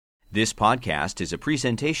This podcast is a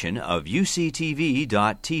presentation of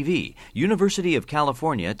UCTV.tv, University of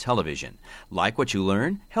California Television. Like what you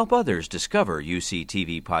learn? Help others discover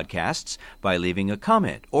UCTV podcasts by leaving a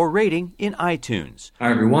comment or rating in iTunes.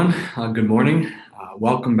 Hi, everyone. Good morning.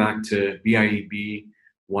 Welcome back to BIEB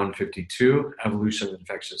 152, Evolution of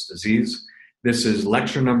Infectious Disease. This is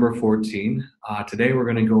lecture number 14. Today we're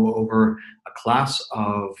going to go over a class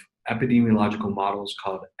of epidemiological models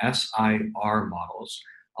called SIR models.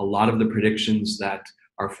 A lot of the predictions that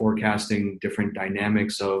are forecasting different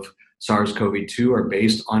dynamics of SARS-CoV-2 are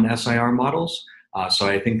based on SIR models. So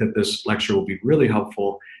I think that this lecture will be really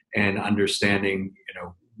helpful in understanding,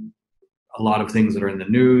 a lot of things that are in the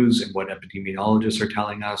news and what epidemiologists are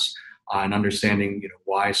telling us, and understanding,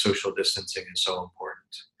 why social distancing is so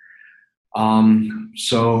important.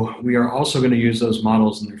 So we are also going to use those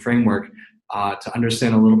models in the framework to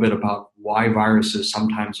understand a little bit about why viruses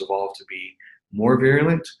sometimes evolve to be more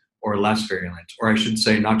virulent or less virulent, or I should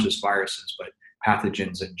say not just viruses, but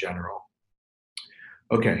pathogens in general.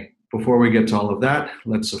 Okay, before we get to all of that,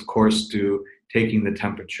 let's of course do taking the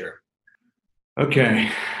temperature. Okay,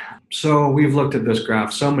 so we've looked at this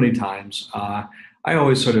graph so many times. I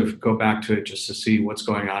always sort of go back to it just to see what's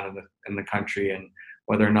going on in the country and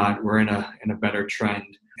whether or not we're in a better trend.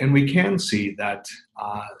 And we can see that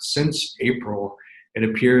since April, it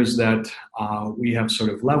appears that we have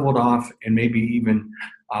sort of leveled off and maybe even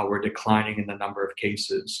we're declining in the number of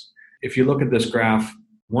cases. If you look at this graph,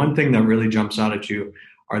 one thing that really jumps out at you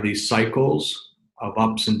are these cycles of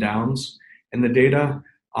ups and downs in the data.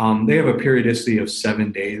 They have a periodicity of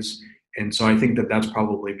 7 days. And so I think that that's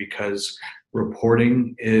probably because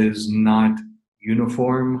reporting is not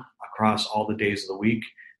uniform across all the days of the week.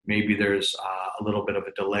 Maybe there's a little bit of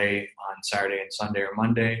a delay on Saturday and Sunday or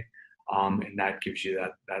Monday. And that gives you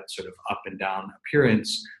that sort of up and down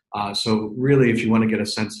appearance. So really, if you want to get a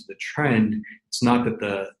sense of the trend, it's not that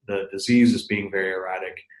the disease is being very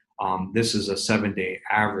erratic. This is a 7-day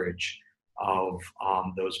average of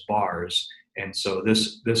those bars. And so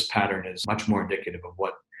this pattern is much more indicative of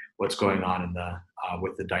what's going on in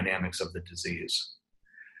with the dynamics of the disease.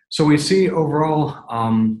 So we see overall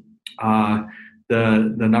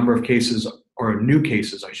the number of cases, or new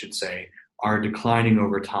cases, I should say, are declining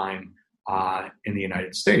over time in the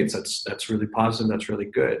United States. That's really positive. That's really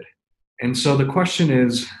good. And so the question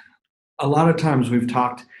is, a lot of times we've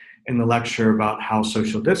talked in the lecture about how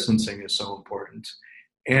social distancing is so important.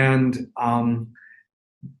 And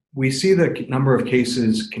we see the number of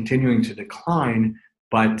cases continuing to decline,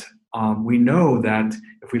 but we know that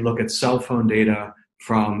if we look at cell phone data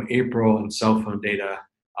from April and cell phone data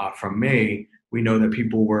from May, we know that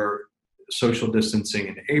people were social distancing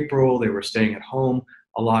in April. They were staying at home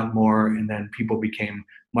a lot more, and then people became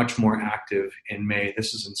much more active in May.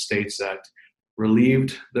 This is in states that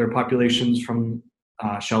relieved their populations from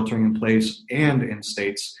sheltering in place, and in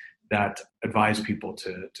states that advised people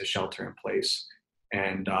to shelter in place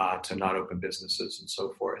and to not open businesses and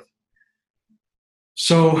so forth.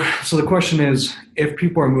 So the question is, if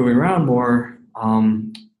people are moving around more,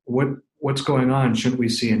 what's going on? Shouldn't we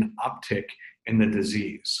see an uptick in the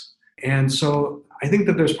disease? And so I think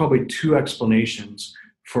that there's probably two explanations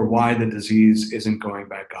for why the disease isn't going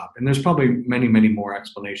back up. And there's probably many, many more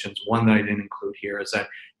explanations. One that I didn't include here is that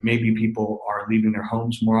maybe people are leaving their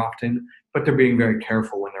homes more often, but they're being very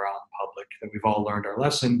careful when they're out in public. That we've all learned our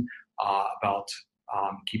lesson about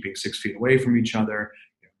keeping 6 feet away from each other,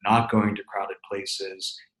 not going to crowded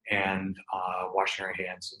places, and washing our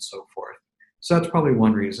hands and so forth. So that's probably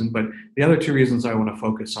one reason. But the other two reasons I want to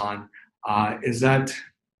focus on is that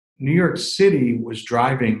New York City was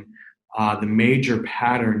driving the major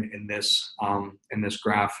pattern in this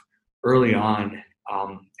graph early on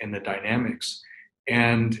in the dynamics,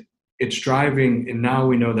 and it's driving. And now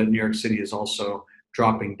we know that New York City is also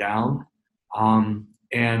dropping down,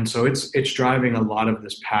 and so it's driving a lot of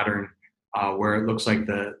this pattern where it looks like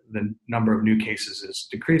the number of new cases is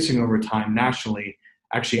decreasing over time nationally.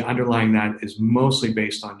 Actually, underlying that is mostly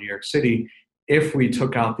based on New York City. If we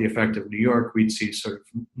took out the effect of New York, we'd see sort of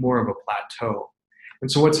more of a plateau. And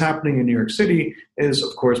so what's happening in New York City is,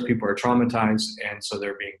 of course, people are traumatized, and so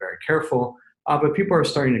they're being very careful. But people are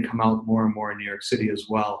starting to come out more and more in New York City as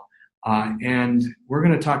well. And we're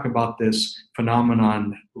going to talk about this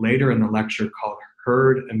phenomenon later in the lecture called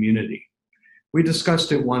herd immunity. We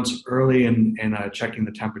discussed it once early in checking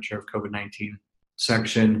the temperature of COVID-19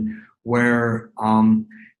 section, where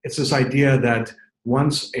it's this idea that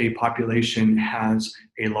once a population has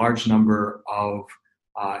a large number of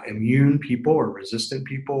immune people or resistant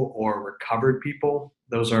people or recovered people,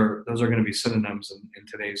 those are going to be synonyms in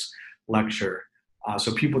today's lecture.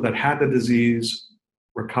 So people that had the disease,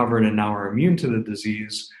 recovered and now are immune to the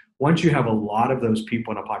disease, once you have a lot of those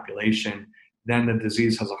people in a population, then the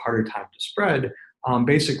disease has a harder time to spread.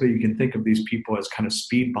 Basically, you can think of these people as kind of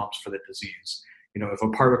speed bumps for the disease. If a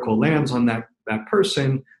particle lands on that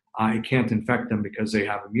person, it can't infect them because they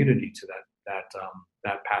have immunity to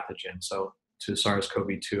that pathogen, so to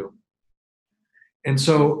SARS-CoV-2. And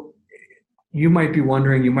so you might be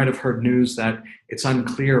wondering, you might have heard news that it's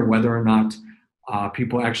unclear whether or not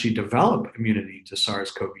people actually develop immunity to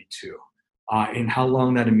SARS-CoV-2 and how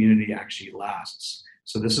long that immunity actually lasts.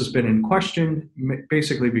 So this has been in question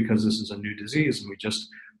basically because this is a new disease and we just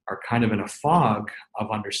are kind of in a fog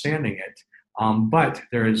of understanding it. But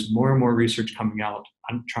there is more and more research coming out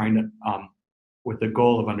trying to, with the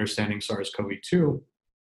goal of understanding SARS-CoV-2.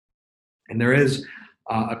 And there is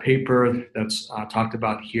a paper that's talked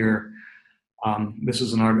about here. This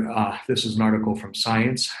is an article from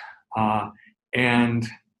Science. And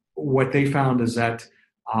what they found is that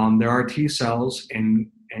there are T cells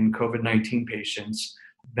in COVID-19 patients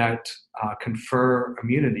that confer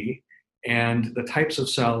immunity, and the types of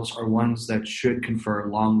cells are ones that should confer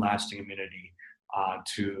long-lasting immunity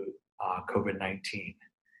to COVID-19.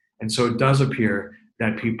 And so it does appear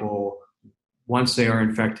that people, once they are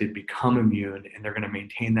infected, become immune, and they're going to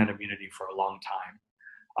maintain that immunity for a long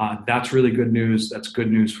time. That's really good news. That's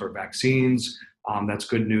good news for vaccines. That's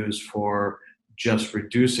good news for just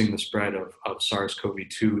reducing the spread of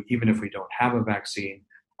SARS-CoV-2. Even if we don't have a vaccine,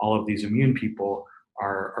 all of these immune people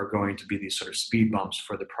are going to be these sort of speed bumps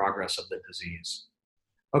for the progress of the disease.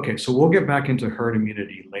 Okay, so we'll get back into herd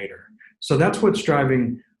immunity later. So that's what's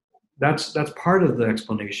driving, that's part of the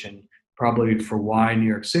explanation probably for why New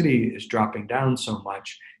York City is dropping down so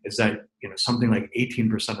much, is that something like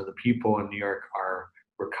 18% of the people in New York are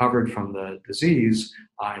recovered from the disease,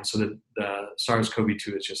 and so the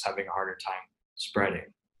SARS-CoV-2 is just having a harder time spreading.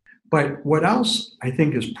 But what else I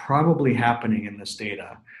think is probably happening in this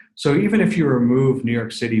data, so even if you remove New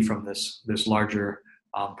York City from this larger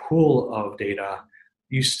pool of data,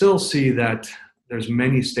 you still see that there's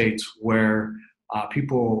many states where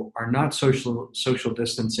people are not social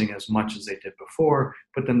distancing as much as they did before,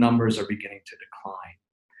 but the numbers are beginning to decline.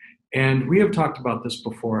 And we have talked about this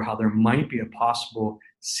before, how there might be a possible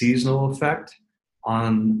seasonal effect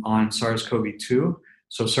on SARS-CoV-2.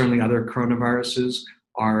 So certainly other coronaviruses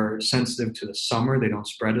are sensitive to the summer. They don't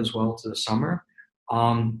spread as well to the summer.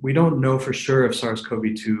 We don't know for sure if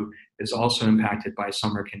SARS-CoV-2 is also impacted by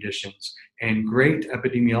summer conditions. And great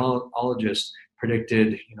epidemiologists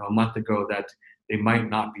predicted, a month ago that they might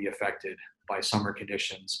not be affected by summer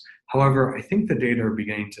conditions. However, I think the data are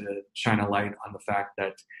beginning to shine a light on the fact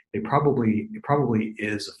that it probably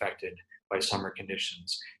is affected by summer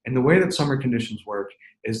conditions. And the way that summer conditions work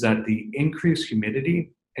is that the increased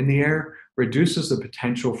humidity in the air reduces the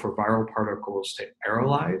potential for viral particles to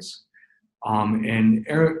aerolize. And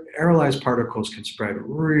aerolized particles can spread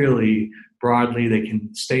really broadly. They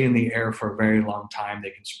can stay in the air for a very long time.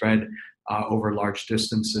 They can spread over large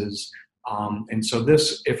distances. And so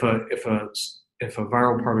this, if a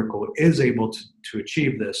viral particle is able to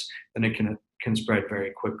achieve this, then it can spread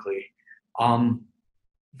very quickly.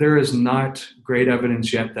 There is not great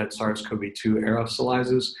evidence yet that SARS-CoV-2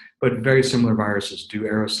 aerosolizes, but very similar viruses do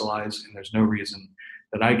aerosolize, and there's no reason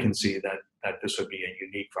that I can see that this would be a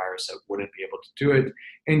unique virus that wouldn't be able to do it.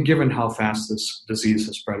 And given how fast this disease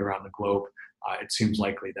has spread around the globe, it seems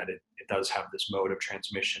likely that it does have this mode of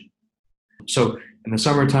transmission. So in the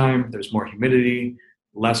summertime, there's more humidity,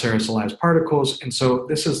 less aerosolized particles. And so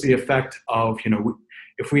this is the effect of,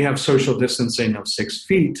 if we have social distancing of 6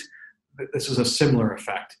 feet, this is a similar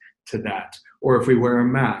effect to that. Or if we wear a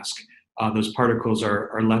mask, those particles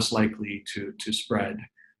are less likely to spread.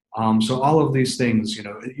 So all of these things,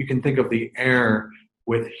 you can think of the air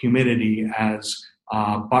with humidity as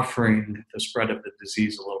buffering the spread of the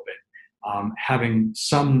disease a little bit, having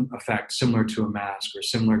some effect similar to a mask or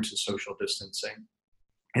similar to social distancing.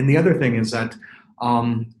 And the other thing is that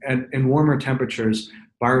in warmer temperatures,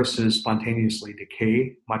 viruses spontaneously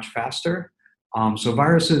decay much faster. So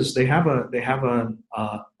viruses, they have a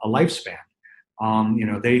lifespan.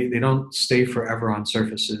 They don't stay forever on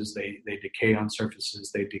surfaces. They decay on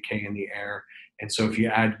surfaces. They decay in the air. And so if you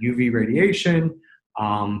add UV radiation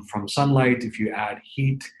from sunlight, if you add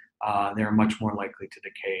heat, they're much more likely to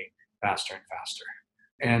decay faster and faster.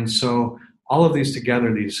 And so all of these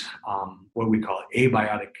together, these what we call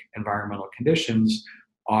abiotic environmental conditions,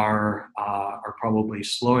 are probably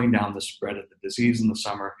slowing down the spread of the disease in the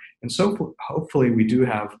summer. And so hopefully we do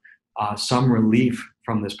have some relief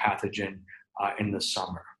from this pathogen in the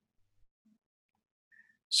summer.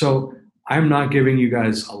 So I'm not giving you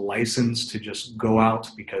guys a license to just go out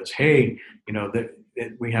because, hey,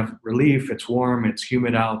 we have relief, it's warm, it's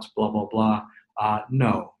humid out, blah, blah, blah.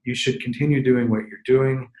 No, you should continue doing what you're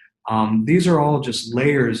doing. These are all just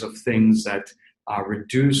layers of things that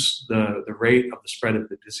reduce the rate of the spread of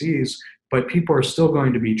the disease, but people are still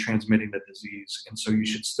going to be transmitting the disease. And so you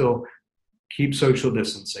should still keep social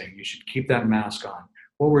distancing. You should keep that mask on.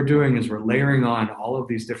 What we're doing is we're layering on all of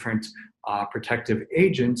these different protective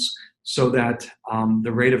agents so that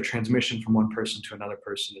the rate of transmission from one person to another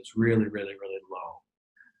person is really, really, really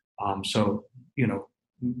low. So,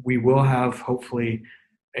 we will have hopefully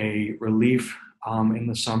a relief in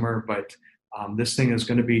the summer, but this thing is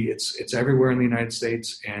going to be, it's everywhere in the United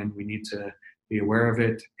States, and we need to be aware of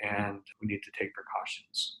it, and we need to take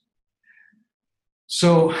precautions.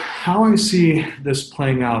 So how I see this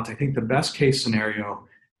playing out, I think the best case scenario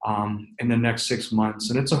in the next 6 months,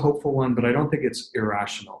 and it's a hopeful one, but I don't think it's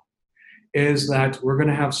irrational, is that we're going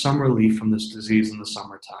to have some relief from this disease in the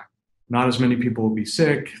summertime. Not as many people will be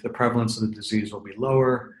sick, the prevalence of the disease will be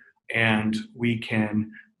lower, and we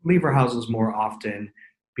can leave our houses more often,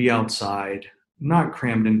 be outside, not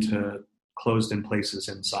crammed into closed-in places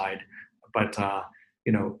inside, but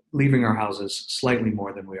leaving our houses slightly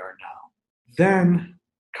more than we are now. Then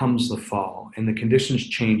comes the fall, and the conditions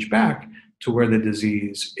change back to where the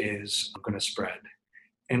disease is going to spread.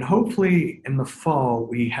 And hopefully in the fall,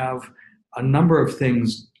 we have a number of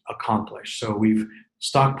things accomplished. So we've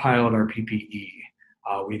stockpiled our PPE.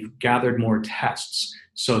 We've gathered more tests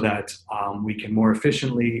so that we can more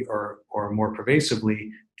efficiently or more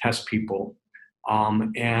pervasively test people.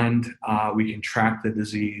 And we can track the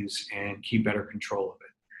disease and keep better control of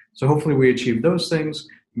it. So hopefully we achieve those things.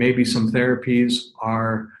 Maybe some therapies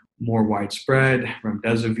are more widespread.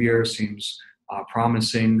 Remdesivir seems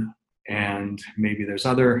promising, and maybe there's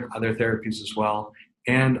other therapies as well.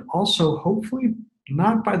 And also, hopefully,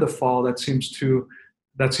 not by the fall. That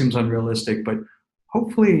seems unrealistic. But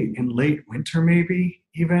hopefully, in late winter, maybe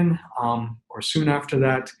even, or soon after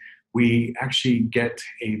that, we actually get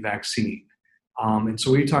a vaccine. And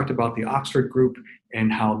so we talked about the Oxford group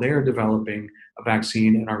and how they're developing a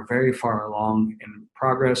vaccine and are very far along in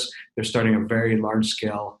progress. They're starting a very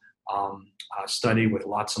large-scale study with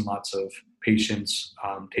lots and lots of patients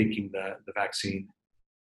taking the vaccine.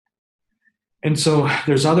 And so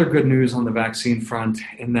there's other good news on the vaccine front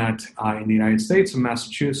in that in the United States and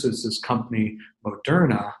Massachusetts, this company,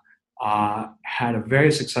 Moderna, had a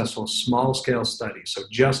very successful small-scale study, so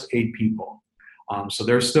just 8 people. So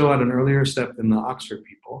they're still at an earlier step than the Oxford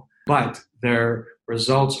people, but their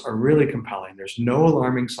results are really compelling. There's no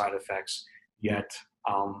alarming side effects yet,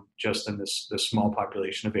 just in this small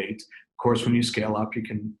population of 8. Of course, when you scale up, you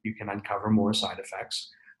can uncover more side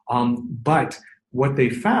effects. But what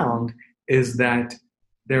they found is that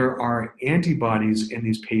there are antibodies in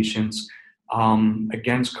these patients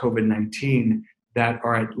against COVID-19 that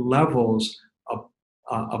are at levels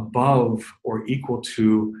above or equal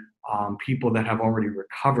to people that have already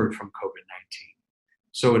recovered from COVID-19.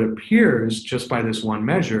 So it appears, just by this one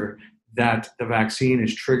measure, that the vaccine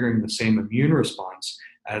is triggering the same immune response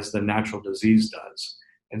as the natural disease does.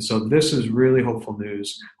 And so this is really hopeful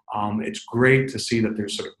news. It's great to see that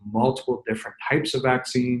there's sort of multiple different types of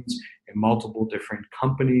vaccines and multiple different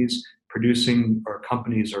companies producing, or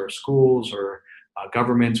companies or schools or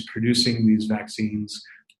governments producing these vaccines.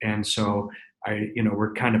 And so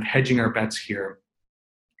we're kind of hedging our bets here,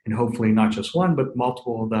 and hopefully not just one, but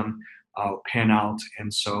multiple of them pan out.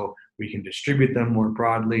 And so we can distribute them more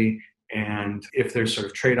broadly. And if there's sort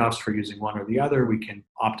of trade-offs for using one or the other, we can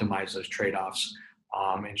optimize those trade-offs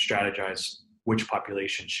and strategize which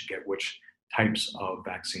population should get which types of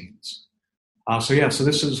vaccines. So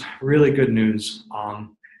this is really good news.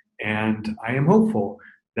 And I am hopeful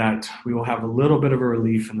that we will have a little bit of a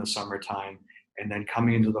relief in the summertime. And then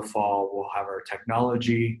coming into the fall, we'll have our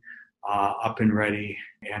technology up and ready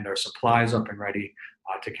and our supplies up and ready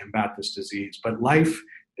to combat this disease. But life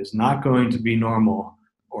is not going to be normal,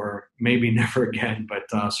 or maybe never again, but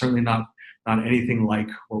certainly not anything like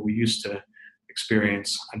what we used to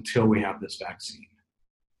experience until we have this vaccine.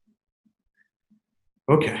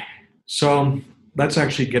 Okay, so let's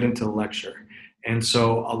actually get into the lecture. And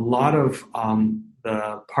so a lot of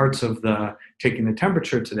the parts of the taking the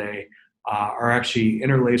temperature today are actually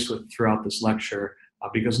interlaced with throughout this lecture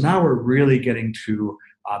because now we're really getting to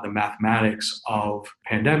the mathematics of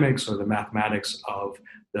pandemics, or the mathematics of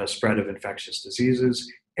the spread of infectious diseases,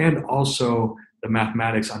 and also the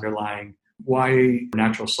mathematics underlying why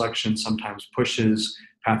natural selection sometimes pushes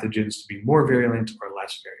pathogens to be more virulent or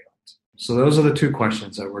less virulent. So those are the 2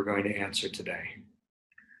 questions that we're going to answer today.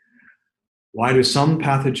 Why do some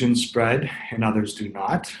pathogens spread and others do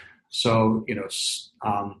not? So,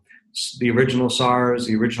 the original SARS,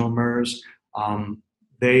 the original MERS,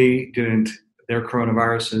 their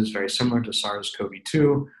coronavirus is very similar to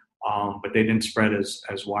SARS-CoV-2, but they didn't spread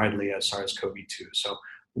as widely as SARS-CoV-2. So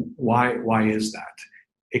why is that?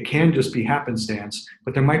 It can just be happenstance,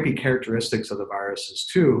 but there might be characteristics of the viruses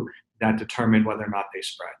too that determine whether or not they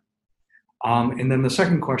spread. And then the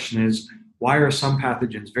second question is, why are some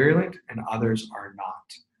pathogens virulent and others are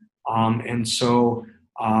not? And so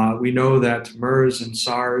we know that MERS and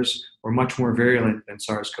SARS were much more virulent than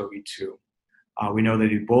SARS-CoV-2. We know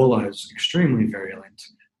that Ebola is extremely virulent.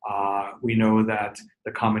 We know that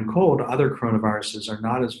the common cold, other coronaviruses, are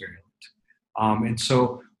not as virulent. And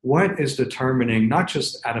so what is determining, not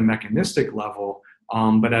just at a mechanistic level,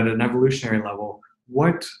 but at an evolutionary level,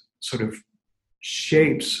 what sort of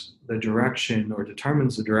shapes the direction or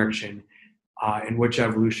determines the direction in which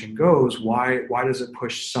evolution goes? Why does it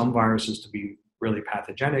push some viruses to be really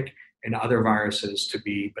pathogenic and other viruses to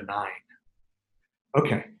be benign?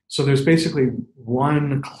 Okay, so there's basically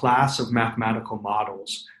one class of mathematical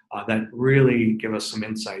models that really give us some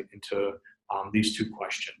insight into these two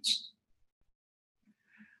questions.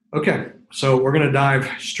 Okay, so we're going to dive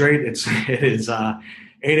straight. It is 8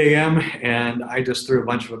 a.m. and I just threw a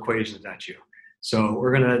bunch of equations at you. So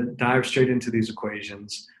we're going to dive straight into these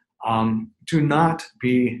equations. Do not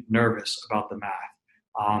be nervous about the math.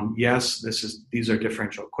 Yes, these are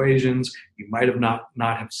differential equations. You might have not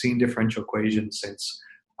have seen differential equations since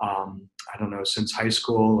since high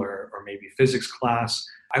school or maybe physics class.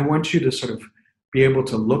 I want you to sort of be able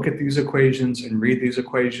to look at these equations and read these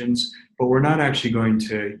equations, but we're not actually going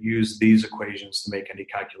to use these equations to make any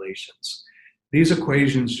calculations. These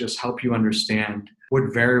equations just help you understand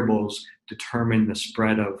what variables determine the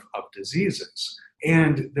spread of diseases.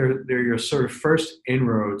 And they're your sort of first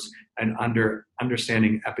inroads and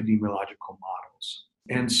understanding epidemiological models.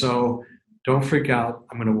 And so don't freak out.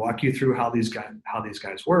 I'm going to walk you through how these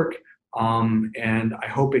guys work. And I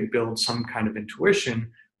hope it builds some kind of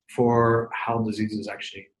intuition for how diseases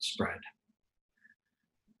actually spread.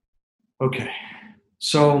 Okay,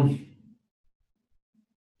 so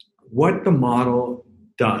what the model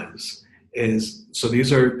does is, so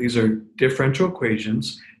these are differential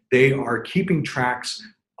equations. They are keeping tracks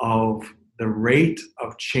of the rate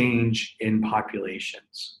of change in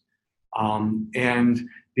populations. And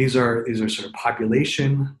these are sort of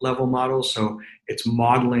population level models. So it's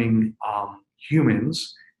modeling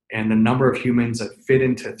humans and the number of humans that fit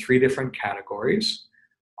into three different categories: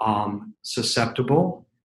 susceptible,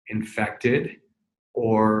 infected,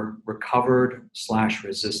 or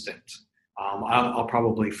recovered/resistant. I'll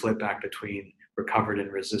probably flip back between recovered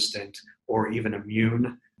and resistant, or even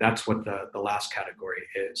immune. That's what the last category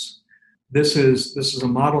is. This is a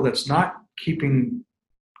model that's not keeping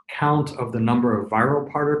count of the number of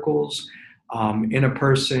viral particles in a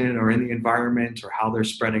person or in the environment or how they're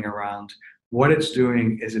spreading around. What it's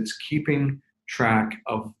doing is it's keeping track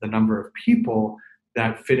of the number of people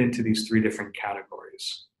that fit into these three different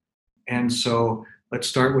categories. And so let's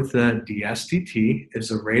start with the DSDT, is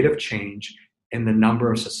the rate of change in the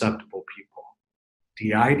number of susceptible people.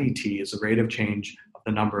 DIDT is the rate of change of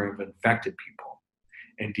the number of infected people.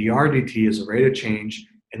 And DRDT is the rate of change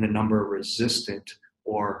in the number of resistant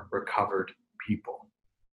or recovered people.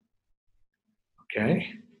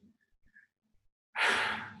 Okay?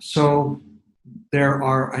 So there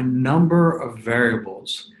are a number of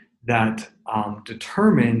variables that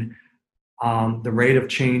determine the rate of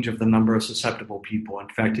change of the number of susceptible people,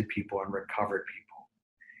 infected people, and recovered people.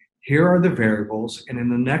 Here are the variables, and in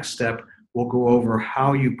the next step, we'll go over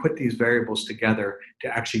how you put these variables together to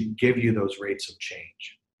actually give you those rates of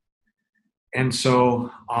change. And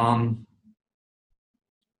so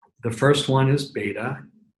the first one is beta,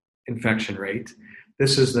 infection rate.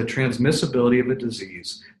 This is the transmissibility of a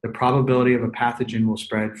disease. The probability of a pathogen will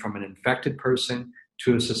spread from an infected person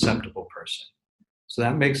to a susceptible person. So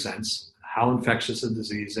that makes sense. How infectious a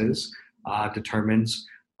disease is determines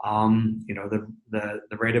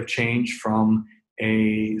the rate of change from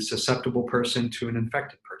a susceptible person to an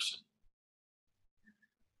infected person.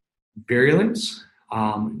 Virulence,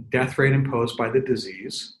 death rate imposed by the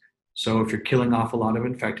disease. So if you're killing off a lot of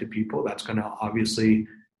infected people, that's going to obviously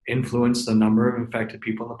influence the number of infected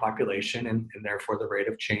people in the population and therefore the rate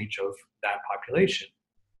of change of that population.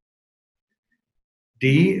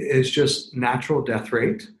 D is just natural death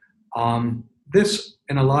rate. This,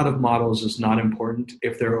 in a lot of models, is not important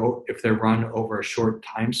if they're run over a short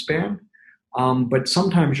time span. But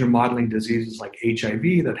sometimes you're modeling diseases like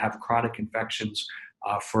HIV that have chronic infections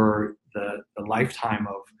for the lifetime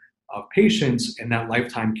of patients, and that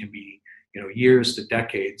lifetime can be years to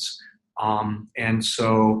decades. And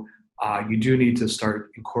so you do need to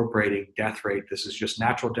start incorporating death rate. This is just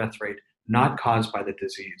natural death rate, not caused by the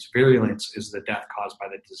disease. Virulence is the death caused by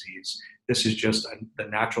the disease. This is just the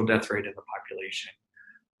natural death rate in the population.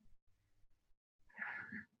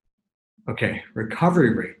 Okay,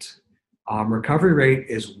 recovery rate. Recovery rate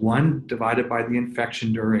is 1 divided by the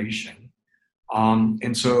infection duration.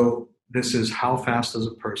 And so this is how fast does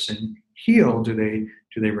a person heal? Do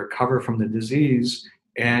they recover from the disease,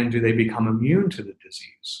 and do they become immune to the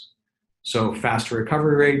disease? So faster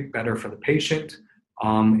recovery rate, better for the patient,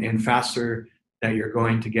 and faster that you're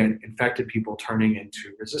going to get infected people turning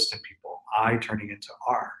into resistant people, I turning into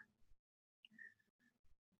R.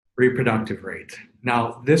 Reproductive rate.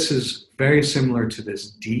 Now, this is very similar to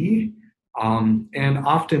this D, and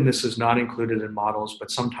often this is not included in models,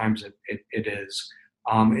 but sometimes it is.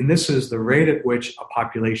 And this is the rate at which a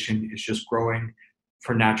population is just growing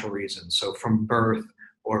for natural reasons. So from birth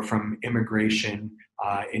or from immigration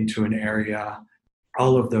into an area,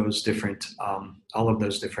 all of those different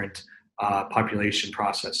population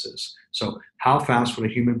processes. So how fast would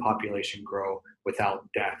a human population grow without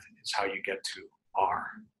death is how you get to R.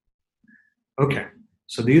 Okay,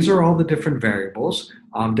 so these are all the different variables.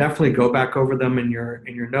 Definitely go back over them in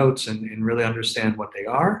your notes and really understand what they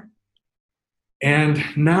are. And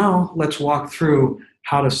now let's walk through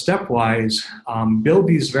how to stepwise build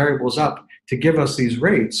these variables up to give us these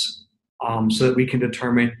rates, so that we can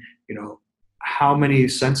determine, how many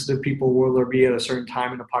sensitive people will there be at a certain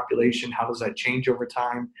time in a population? How does that change over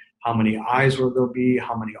time? How many I's will there be?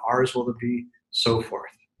 How many R's will there be? So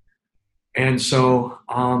forth. And so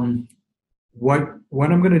what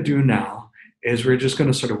I'm going to do now is we're just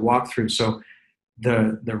going to sort of walk through. So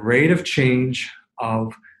the rate of change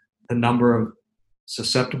of the number of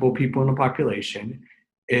susceptible people in a population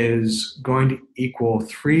is going to equal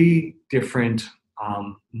 3 different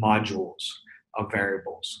modules of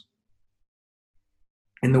variables.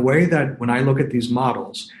 And the way that when I look at these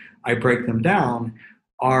models, I break them down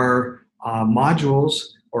are modules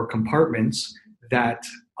or compartments that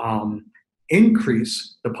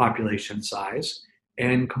increase the population size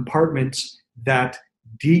and compartments that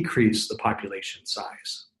decrease the population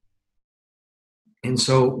size. And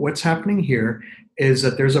so what's happening here is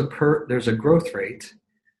that there's a growth rate,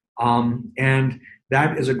 and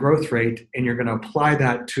that is a growth rate, and you're going to apply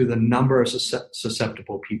that to the number of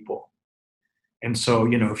susceptible people. And so,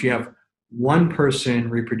 if you have one person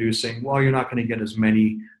reproducing, well, you're not going to get as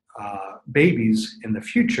many babies in the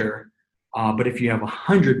future. But if you have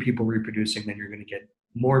 100 people reproducing, then you're going to get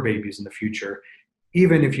more babies in the future.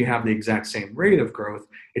 Even if you have the exact same rate of growth,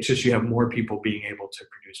 it's just you have more people being able to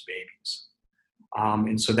produce babies.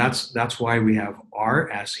 And so that's why we have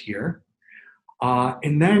RS here.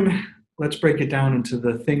 And then let's break it down into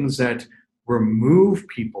the things that remove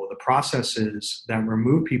people, the processes that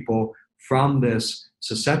remove people from this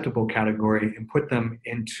susceptible category and put them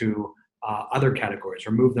into other categories,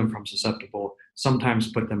 remove them from susceptible,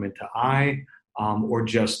 sometimes put them into I, or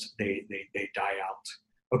just they die out.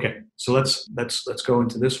 Okay, so let's go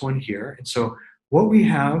into this one here. And so what we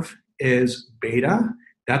have is beta.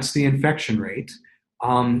 That's the infection rate.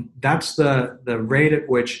 That's the rate at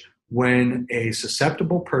which when a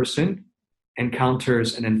susceptible person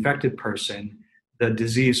encounters an infected person, the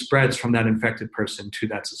disease spreads from that infected person to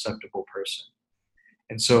that susceptible person.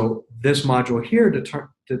 And so this module here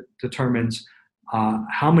determines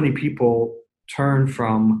how many people turn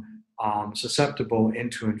from susceptible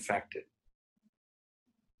into infected.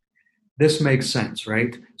 This makes sense,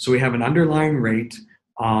 right? So we have an underlying rate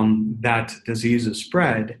that disease is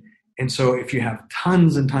spread. And so if you have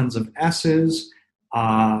tons and tons of S's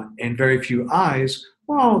and very few I's,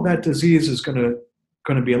 well, that disease is going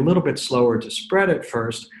to be a little bit slower to spread at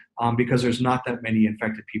first because there's not that many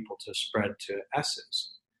infected people to spread to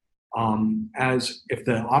S's. As if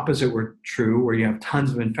the opposite were true, where you have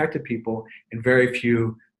tons of infected people and very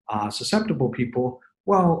few susceptible people,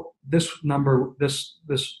 well, this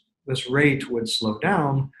rate would slow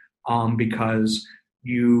down because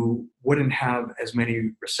you wouldn't have as many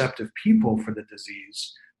receptive people for the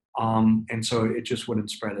disease, and so it just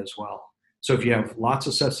wouldn't spread as well. So if you have lots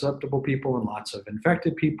of susceptible people and lots of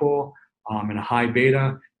infected people and a high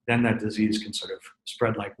beta, then that disease can sort of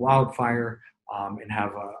spread like wildfire and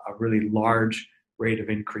have a really large rate of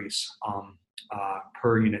increase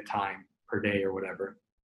per unit time, per day or whatever.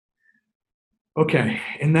 Okay,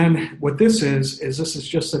 and then what this is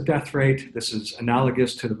just a death rate. This is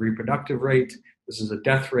analogous to the reproductive rate. This is a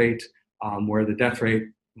death rate where the death rate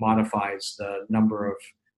modifies the number of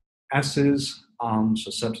S's,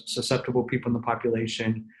 so susceptible people in the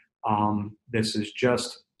population. This is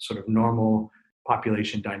just sort of normal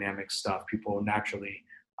population dynamic stuff. People naturally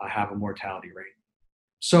have a mortality rate.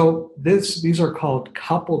 So these are called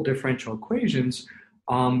coupled differential equations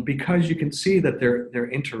because you can see that they're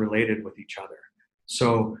interrelated with each other.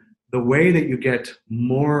 So the way that you get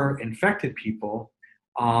more infected people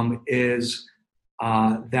is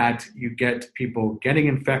that you get people getting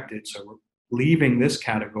infected, so leaving this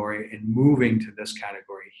category and moving to this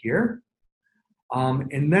category here.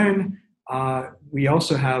 And then we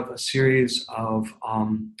also have a series of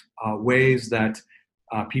ways that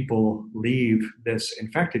people leave this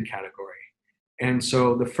infected category. And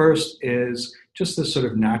so the first is just this sort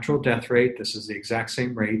of natural death rate. This is the exact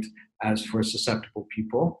same rate as for susceptible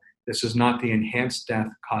people. This is not the enhanced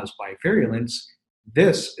death caused by virulence.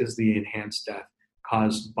 This is the enhanced death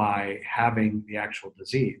caused by having the actual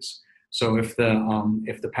disease. So if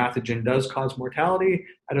the pathogen does cause mortality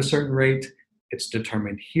at a certain rate, it's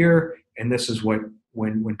determined here. And this is what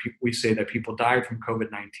when we say that people died from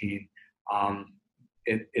COVID-19,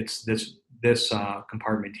 it's this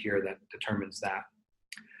compartment here that determines that.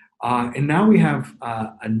 And now we have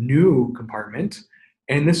a new compartment,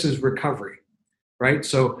 and this is recovery, right?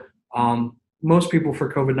 So most people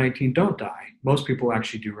for COVID-19 don't die. Most people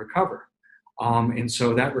actually do recover. And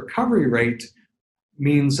so that recovery rate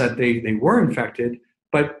means that they were infected,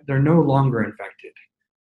 but they're no longer infected.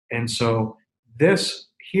 And so this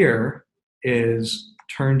here is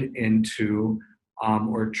turned into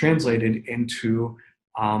or translated into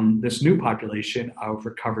this new population of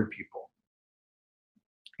recovered people.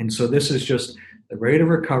 And so this is just the rate of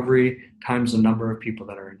recovery times the number of people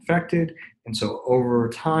that are infected. And so over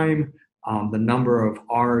time, the number of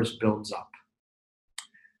R's builds up.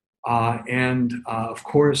 And of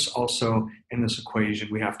course, also in this equation,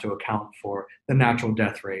 we have to account for the natural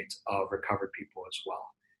death rate of recovered people as well.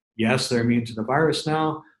 Yes, they're immune to the virus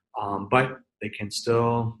now, but they can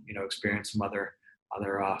still, experience some other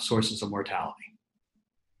sources of mortality.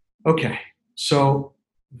 Okay, so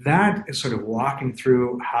that is sort of walking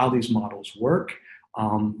through how these models work,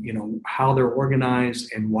 how they're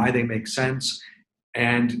organized and why they make sense.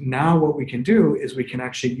 And now what we can do is we can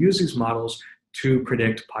actually use these models to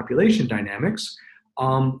predict population dynamics.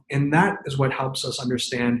 And that is what helps us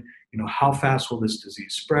understand, how fast will this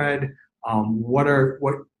disease spread?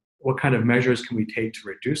 What kind of measures can we take to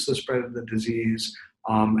reduce the spread of the disease?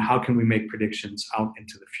 How can we make predictions out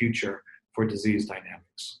into the future for disease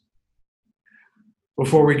dynamics?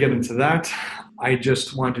 Before we get into that, I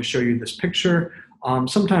just want to show you this picture.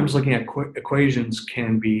 Sometimes looking at equations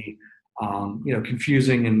can be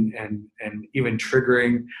confusing and even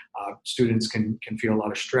triggering. Students can feel a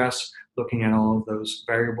lot of stress looking at all of those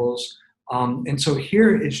variables. And so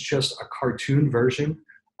here is just a cartoon version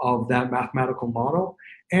of that mathematical model.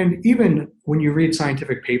 And even when you read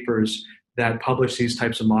scientific papers that publish these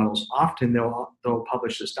types of models, often they'll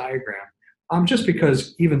publish this diagram. Just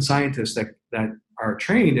because even scientists that are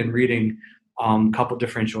trained in reading coupled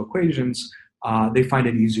differential equations, they find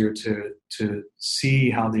it easier to see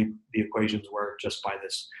how the equations work just by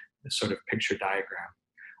this sort of picture diagram.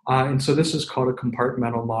 And so this is called a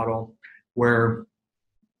compartmental model, where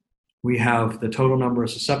we have the total number of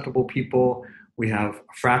susceptible people, we have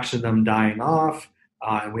a fraction of them dying off,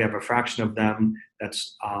 and we have a fraction of them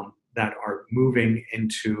that are moving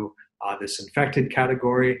into this infected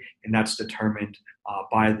category, and that's determined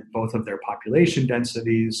by both of their population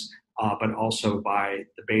densities, but also by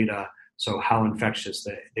the beta. So how infectious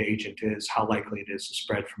the agent is, how likely it is to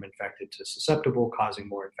spread from infected to susceptible, causing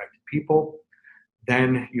more infected people.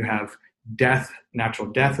 Then you have death,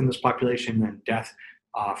 natural death in this population, and death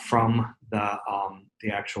from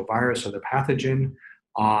the actual virus or the pathogen.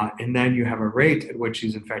 And then you have a rate at which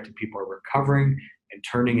these infected people are recovering and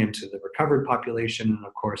turning into the recovered population. And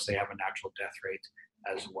of course, they have a natural death rate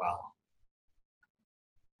as well.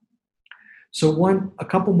 So a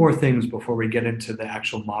couple more things before we get into the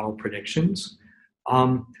actual model predictions.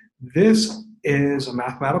 This is a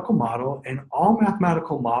mathematical model, and all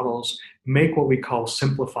mathematical models make what we call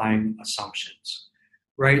simplifying assumptions,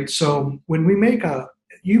 right? So when we make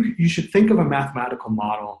you should think of a mathematical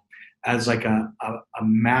model as like a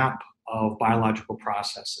map of biological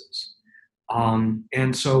processes.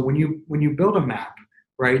 And so when you build a map,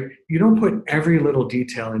 right, you don't put every little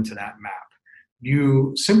detail into that map.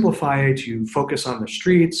 You simplify it, you focus on the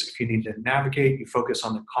streets. If you need to navigate, you focus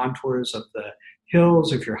on the contours of the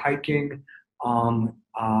hills if you're hiking. You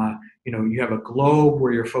have a globe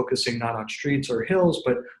where you're focusing not on streets or hills,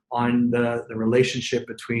 but on the relationship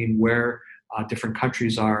between where different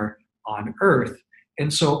countries are on Earth.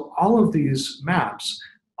 And so all of these maps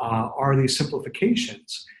are these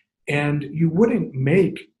simplifications. And you wouldn't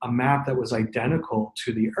make a map that was identical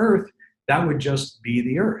to the Earth. That would just be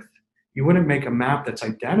the Earth. you wouldn't make a map that's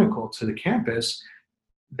identical to the campus.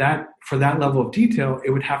 That for that level of detail,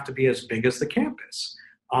 it would have to be as big as the campus.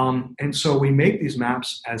 And so we make these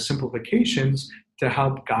maps as simplifications to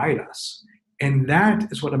help guide us. And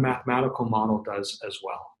that is what a mathematical model does as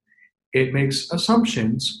well. It makes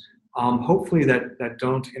assumptions, hopefully that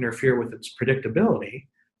don't interfere with its predictability.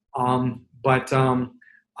 But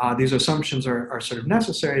these assumptions are sort of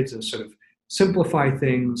necessary to sort of simplify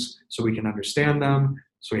things so we can understand them,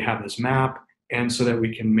 so we have this map, and so that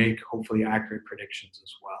we can make hopefully accurate predictions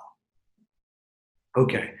as well.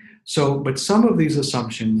 Okay, but some of these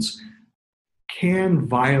assumptions can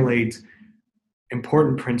violate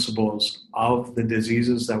important principles of the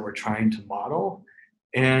diseases that we're trying to model.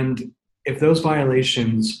 And if those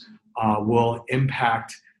violations will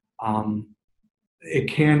impact, it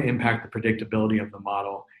can impact the predictability of the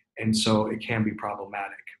model, and so it can be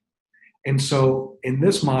problematic. And so in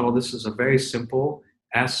this model, this is a very simple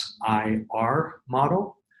SIR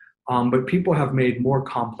model, but people have made more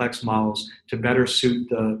complex models to better suit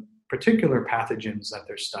the particular pathogens that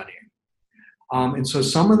they're studying. And so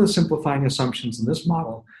some of the simplifying assumptions in this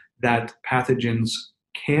model that pathogens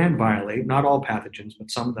can violate, not all pathogens,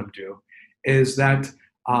 but some of them do, is that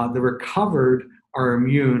the recovered are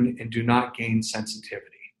immune and do not gain sensitivity.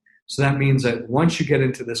 So that means that once you get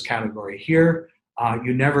into this category here,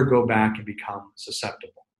 you never go back and become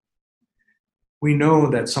susceptible. We know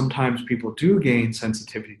that sometimes people do gain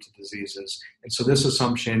sensitivity to diseases, and so this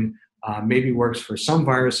assumption maybe works for some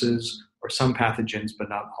viruses or some pathogens, but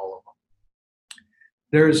not all of them.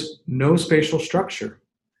 There's no spatial structure.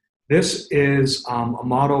 This is a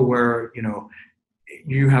model where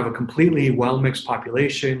you have a completely well-mixed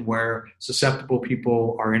population where susceptible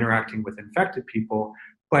people are interacting with infected people,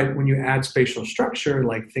 but when you add spatial structure,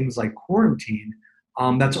 like things like quarantine,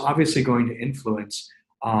 that's obviously going to influence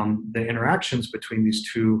the interactions between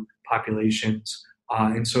these two populations,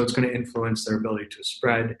 and so it's going to influence their ability to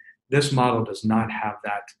spread. This model does not have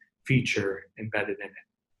that feature embedded in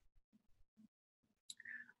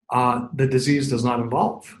it. The disease does not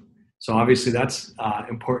evolve, so obviously that's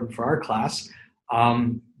important for our class.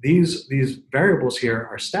 These variables here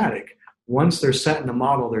are static. Once they're set in the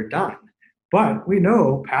model, they're done. But we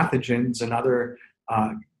know pathogens and other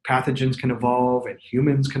pathogens can evolve, and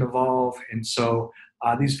humans can evolve, and so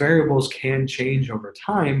these variables can change over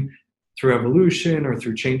time through evolution or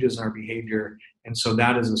through changes in our behavior, and so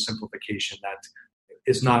that is a simplification that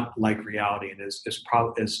is not like reality and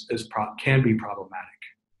can be problematic.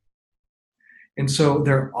 And so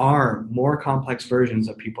there are more complex versions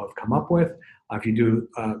that people have come up with. If you do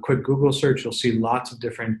a quick Google search, you'll see lots of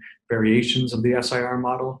different variations of the SIR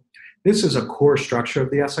model. This is a core structure of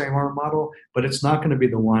the SIR model, but it's not going to be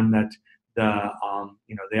the one that the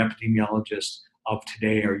epidemiologists of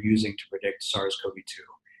today are using to predict SARS-CoV-2.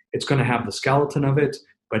 It's going to have the skeleton of it,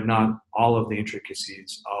 but not all of the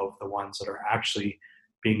intricacies of the ones that are actually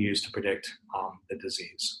being used to predict the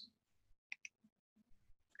disease.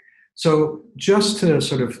 So just to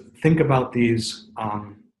sort of think about these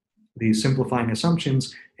simplifying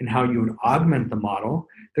assumptions and how you would augment the model,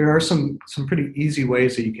 there are some pretty easy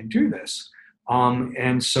ways that you can do this.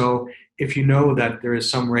 And so if you know that there is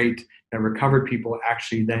some rate that recovered people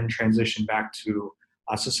actually then transition back to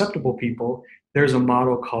susceptible people, there's a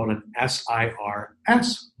model called an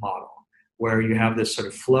SIRS model, where you have this sort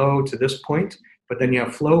of flow to this point, but then you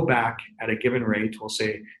have flow back at a given rate. We'll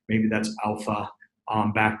say maybe that's alpha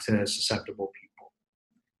back to susceptible people.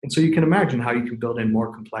 And so you can imagine how you can build in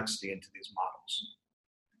more complexity into these models.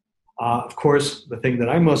 Of course, the thing that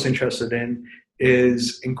I'm most interested in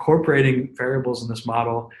is incorporating variables in this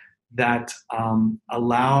model that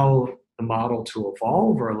allow the model to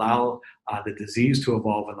evolve or allow the disease to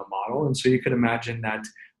evolve in the model. And so you can imagine that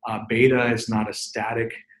beta is not a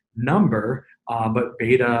static number, but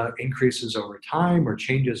beta increases over time or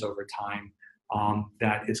changes over time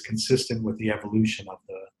that is consistent with the evolution of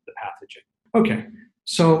the pathogen. Okay,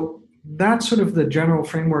 so that's sort of the general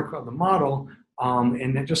framework of the model,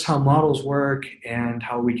 and just how models work and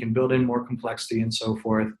how we can build in more complexity and so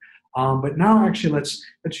forth. But now actually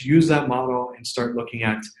let's use that model and start looking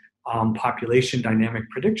at population dynamic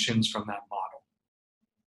predictions from that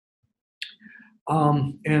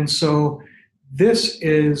model. And so this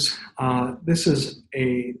is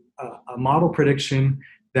a model prediction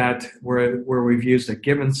that where we've used a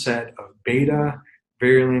given set of beta,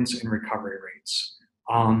 virulence, and recovery rates.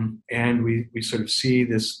 And we sort of see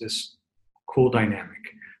this cool dynamic.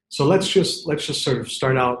 So let's just sort of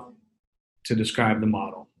start out to describe the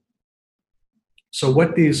model. So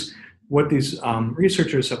what these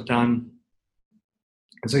researchers have done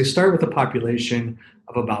is they start with a population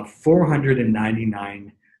of about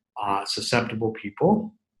 499 susceptible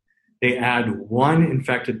people. They add one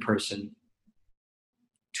infected person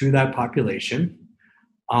to that population,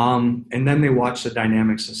 and then they watch the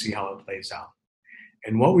dynamics to see how it plays out.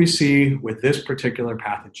 And what we see with this particular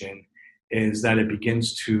pathogen is that it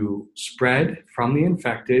begins to spread from the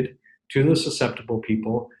infected to the susceptible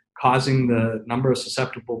people, causing the number of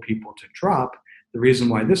susceptible people to drop. The reason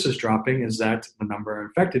why this is dropping is that the number of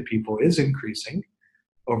infected people is increasing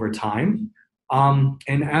over time.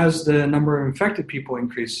 And as the number of infected people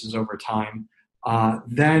increases over time,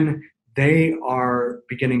 then they are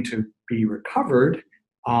beginning to be recovered.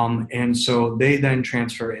 And so they then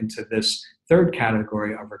transfer into this third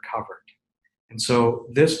category of recovered. And so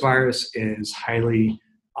this virus is highly,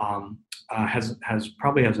 has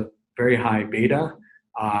a very high beta.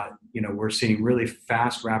 We're seeing really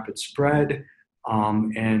fast, rapid spread.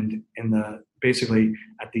 And basically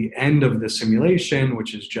at the end of the simulation,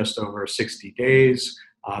 which is just over 60 days.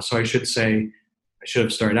 So I should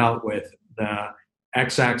have started out with the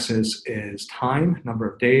x-axis is time, number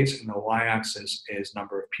of days, and the y-axis is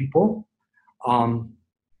number of people.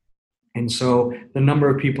 And so the number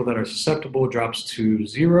of people that are susceptible drops to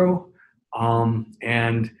 0,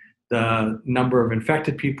 and the number of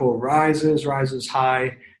infected people rises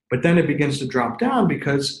high, but then it begins to drop down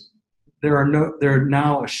because there are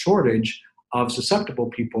now a shortage of susceptible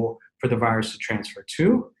people for the virus to transfer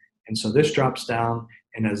to, and so this drops down,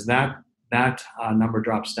 and as that number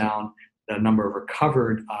drops down, the number of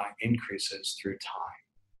recovered increases through time.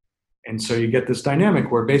 And so you get this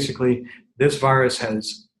dynamic where basically this virus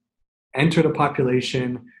has entered a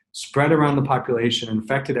population, spread around the population,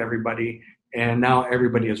 infected everybody, and now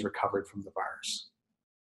everybody is recovered from the virus.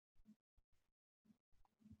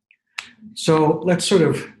 So let's sort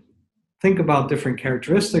of think about different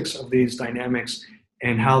characteristics of these dynamics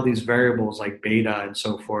and how these variables like beta and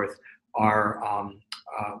so forth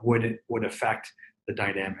would affect the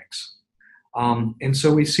dynamics. And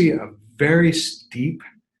so we see a very steep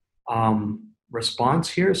response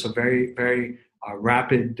here, so very, very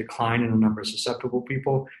rapid decline in the number of susceptible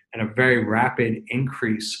people and a very rapid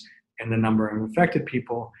increase in the number of infected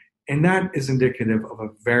people, and that is indicative of a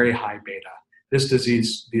very high beta. This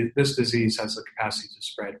disease has the capacity to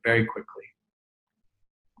spread very quickly.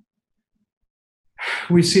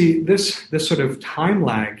 We see this sort of time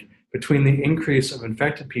lag between the increase of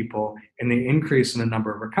infected people and the increase in the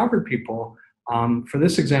number of recovered people, for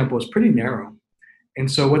this example, is pretty narrow. And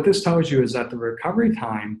so what this tells you is that the recovery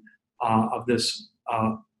time of this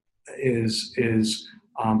is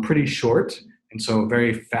pretty short, and so a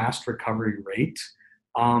very fast recovery rate.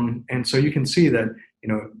 And so you can see that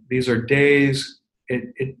these are days.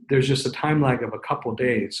 There's just a time lag of a couple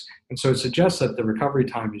days, and so it suggests that the recovery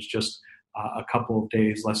time is just a couple of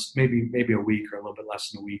days, less, maybe a week or a little bit less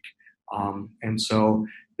than a week. And so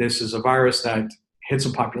this is a virus that hits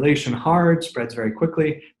a population hard, spreads very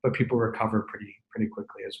quickly, but people recover pretty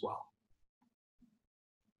quickly as well.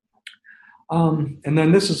 And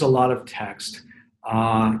then this is a lot of text,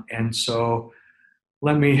 and so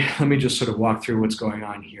let me just sort of walk through what's going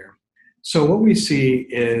on here. So what we see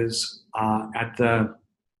is at the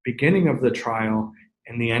beginning of the trial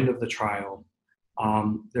and the end of the trial,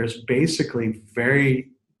 there's basically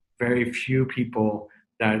very, very few people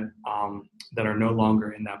that are no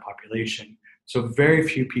longer in that population. So very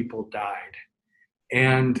few people died.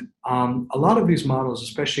 And a lot of these models,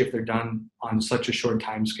 especially if they're done on such a short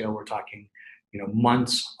time scale, we're talking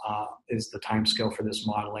months is the time scale for this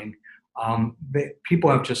modeling.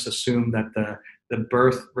 People have just assumed that the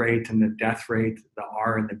birth rate and the death rate, the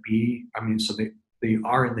R and the B, so the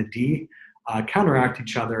R and the D counteract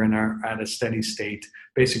each other and are at a steady state.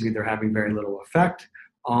 Basically, they're having very little effect,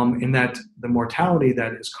 in that the mortality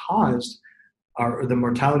that is caused, or the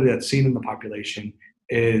mortality that's seen in the population,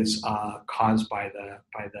 is caused by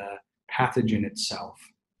the pathogen itself.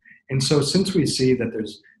 And so since we see that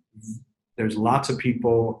there's lots of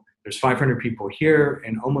people, there's 500 people here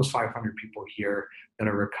and almost 500 people here that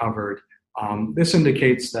are recovered, this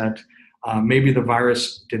indicates that maybe the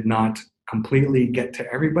virus did not completely get to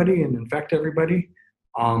everybody and infect everybody,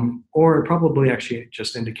 or it probably actually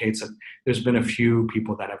just indicates that there's been a few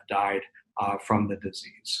people that have died from the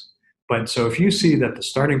disease. But so if you see that the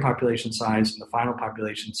starting population size and the final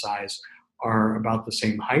population size are about the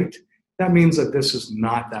same height, that means that this is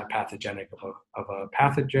not that pathogenic of a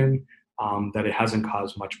pathogen, that it hasn't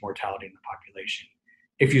caused much mortality in the population.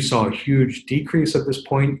 If you saw a huge decrease at this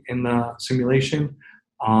point in the simulation,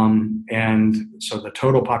 and so the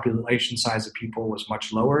total population size of people was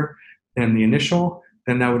much lower than the initial,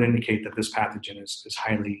 then that would indicate that this pathogen is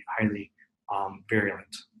highly, highly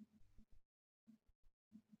virulent.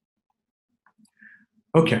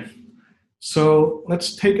 Okay, so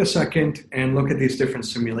let's take a second and look at these different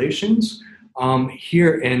simulations.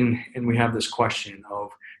 Here, and we have this question of,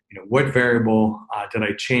 what variable did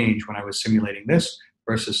I change when I was simulating this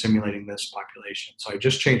versus simulating this population? So I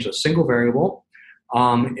just changed a single variable,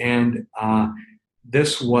 and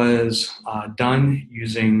this was done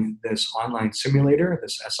using this online simulator,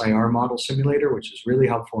 this SIR model simulator, which is really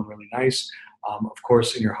helpful and really nice. Of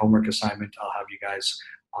course, in your homework assignment, I'll have you guys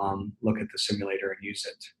look at the simulator and use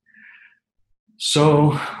it.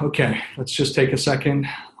 So, okay, let's just take a second.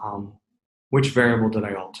 Which variable did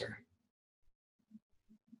I alter?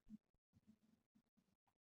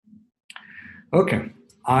 Okay,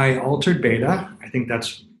 I altered beta. I think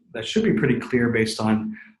that should be pretty clear based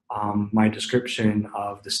on my description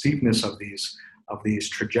of the steepness of these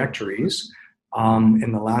trajectories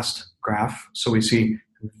in the last graph. So we see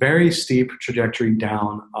very steep trajectory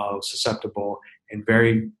down of susceptible and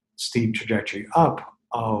very steep trajectory up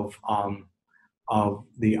of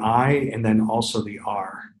the I and then also the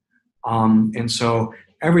R. And so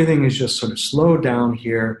everything is just sort of slowed down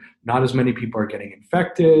here. Not as many people are getting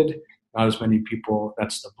infected. Not as many people,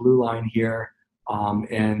 that's the blue line here.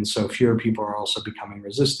 And so fewer people are also becoming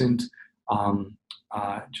resistant,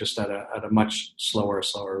 just at a much slower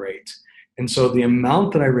rate. And so the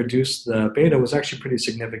amount that I reduced the beta was actually pretty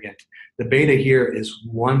significant. The beta here is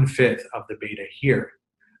 1/5 of the beta here.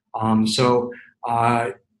 So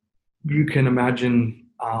you can imagine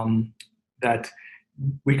that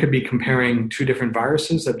we could be comparing two different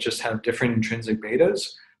viruses that just have different intrinsic betas,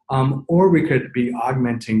 or we could be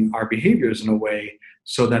augmenting our behaviors in a way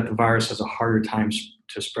so that the virus has a harder time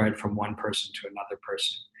to spread from one person to another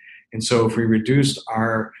person. And so if we reduced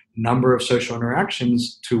our number of social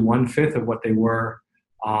interactions to 1/5 of what they were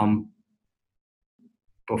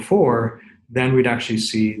before, then we'd actually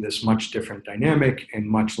see this much different dynamic and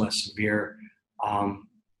much less severe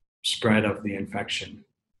spread of the infection.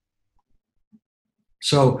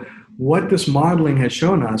 So what this modeling has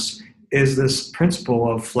shown us is this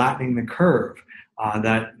principle of flattening the curve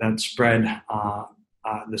that spread,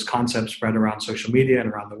 this concept spread around social media and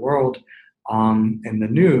around the world in the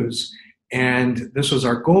news. And this was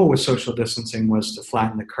our goal with social distancing, was to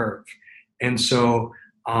flatten the curve. And so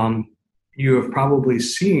you have probably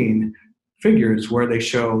seen figures where they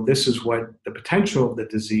show this is what the potential of the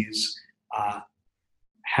disease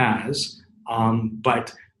has,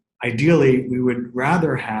 but ideally we would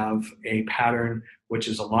rather have a pattern which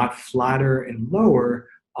is a lot flatter and lower,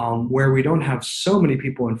 where we don't have so many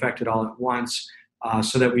people infected all at once,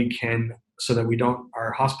 so that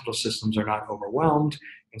our hospital systems are not overwhelmed,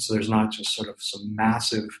 and so there's not just sort of some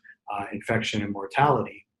massive infection and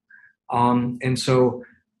mortality. And so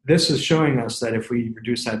this is showing us that if we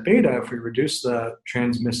reduce that beta, if we reduce the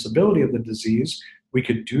transmissibility of the disease, we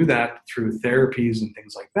could do that through therapies and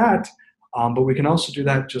things like that. But we can also do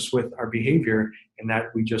that just with our behavior, in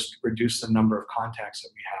that we just reduce the number of contacts that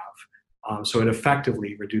we have. So it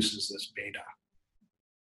effectively reduces this beta.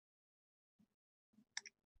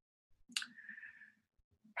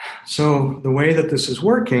 So the way that this is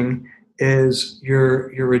working is you're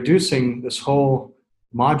reducing this whole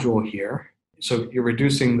module here. So you're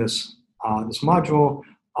reducing this module,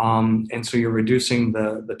 and so you're reducing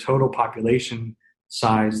the total population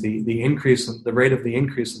size, the rate of the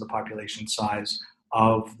increase of the population size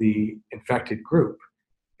of the infected group.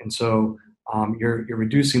 And so you're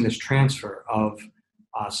reducing this transfer of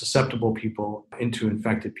susceptible people into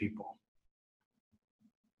infected people.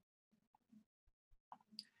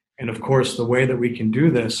 And of course, the way that we can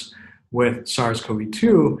do this with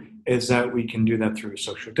SARS-CoV-2 is that we can do that through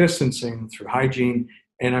social distancing, through hygiene,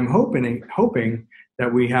 and I'm hoping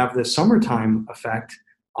that we have this summertime effect,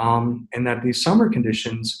 and that these summer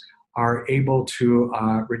conditions are able to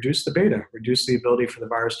reduce the beta, reduce the ability for the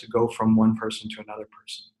virus to go from one person to another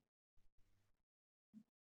person.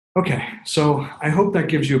 Okay, so I hope that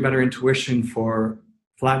gives you a better intuition for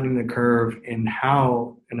flattening the curve and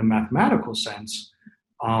how, in a mathematical sense,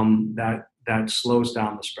 that slows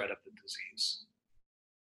down the spread of the disease.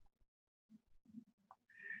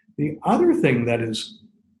 The other thing that is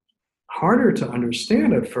harder to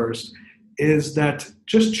understand at first is that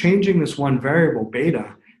just changing this one variable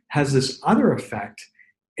beta has this other effect,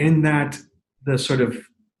 in that the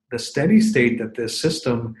steady state that this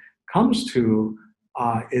system comes to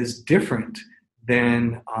is different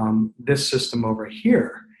than this system over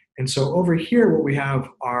here. And so over here, what we have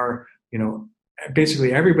are,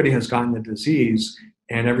 basically everybody has gotten the disease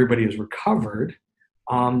and everybody is recovered,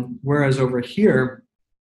 whereas over here,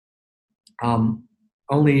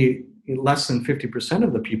 only less than 50%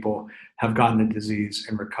 of the people have gotten the disease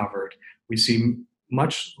and recovered. We see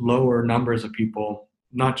much lower numbers of people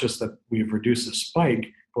not just that we've reduced the spike,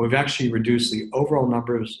 but we've actually reduced the overall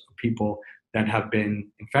numbers of people that have been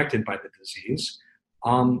infected by the disease.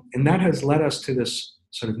 And that has led us to this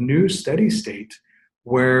sort of new steady state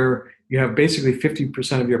where you have basically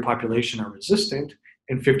 50% of your population are resistant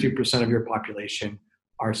and 50% of your population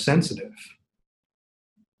are sensitive.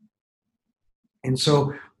 And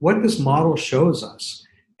so what this model shows us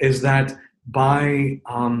is that by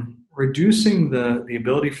reducing the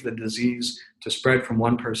ability for the disease to spread from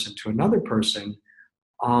one person to another person,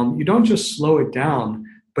 you don't just slow it down,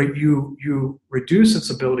 but you reduce its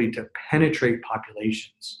ability to penetrate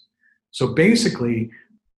populations. So basically,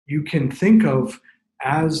 you can think of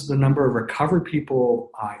as the number of recovered people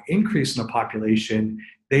increase in a population,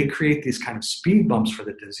 they create these kind of speed bumps for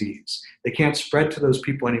the disease. They can't spread to those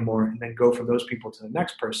people anymore and then go from those people to the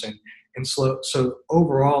next person. And so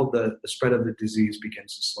overall, the spread of the disease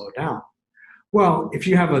begins to slow down. Well, if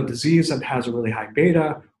you have a disease that has a really high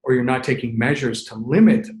beta, or you're not taking measures to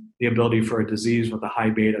limit the ability for a disease with a high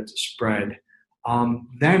beta to spread,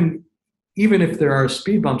 then even if there are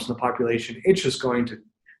speed bumps in the population, it's just going to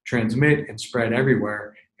transmit and spread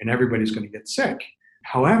everywhere, and everybody's going to get sick.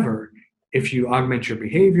 However, if you augment your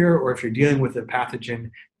behavior, or if you're dealing with a pathogen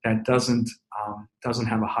that doesn't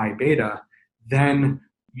have a high beta, then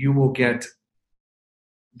you will get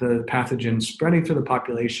the pathogen spreading through the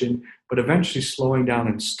population, but eventually slowing down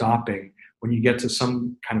and stopping when you get to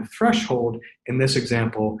some kind of threshold. In this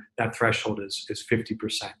example, that threshold is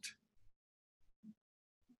 50%.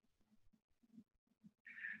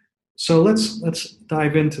 So let's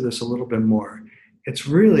dive into this a little bit more. It's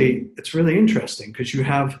really interesting because you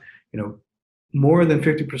have more than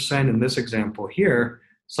 50% in this example here,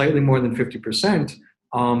 slightly more than 50%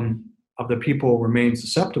 of the people remain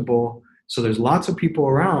susceptible. So there's lots of people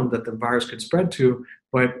around that the virus could spread to,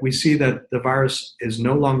 but we see that the virus is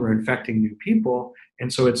no longer infecting new people,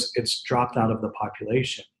 and so it's dropped out of the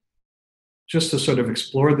population. Just to sort of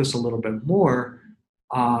explore this a little bit more,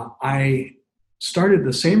 I started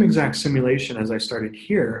the same exact simulation as I started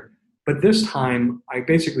here, but this time I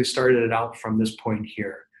basically started it out from this point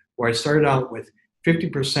here, where I started out with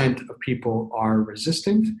 50% of people are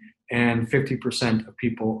resistant and 50% of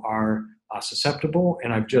people are susceptible,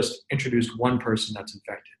 and I've just introduced one person that's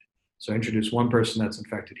infected. So introduce one person that's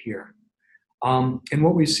infected here. And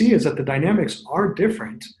what we see is that the dynamics are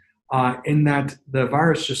different in that the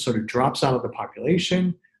virus just sort of drops out of the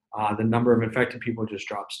population. The number of infected people just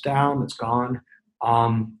drops down, it's gone.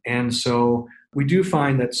 And so we do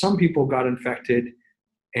find that some people got infected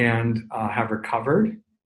and have recovered.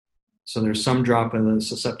 So there's some drop in the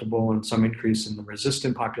susceptible and some increase in the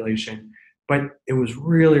resistant population. But it was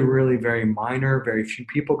really, really very minor. Very few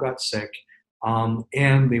people got sick.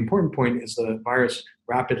 And the important point is the virus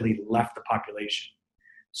rapidly left the population.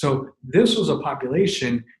 So this was a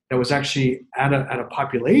population that was actually at a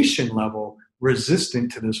population level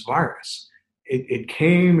resistant to this virus. It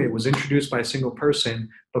came, it was introduced by a single person,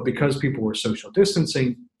 but because people were social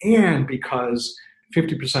distancing and because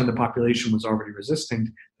 50% of the population was already resistant,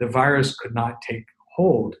 the virus could not take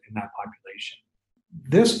hold in that population.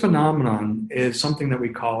 This phenomenon is something that we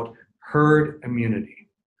called herd immunity.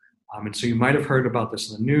 And so you might have heard about this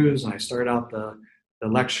in the news, and I started out the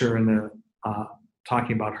lecture in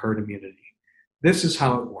talking about herd immunity. This is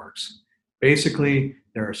how it works. Basically,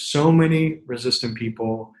 there are so many resistant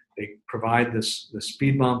people, they provide this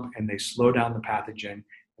speed bump and they slow down the pathogen,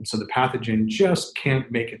 and so the pathogen just can't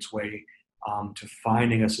make its way to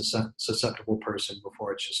finding a susceptible person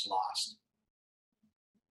before it's just lost.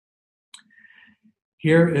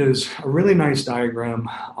 Here is a really nice diagram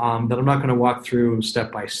that I'm not going to walk through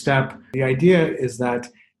step by step. The idea is that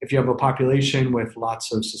if you have a population with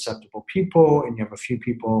lots of susceptible people and you have a few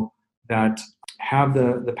people that have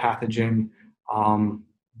the pathogen,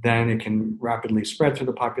 then it can rapidly spread through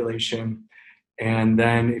the population. And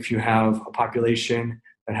then if you have a population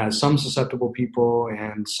that has some susceptible people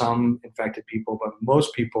and some infected people, but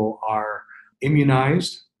most people are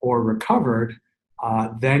immunized or recovered,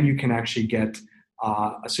 then you can actually get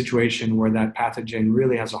a situation where that pathogen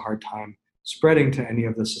really has a hard time spreading to any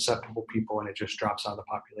of the susceptible people and it just drops out of the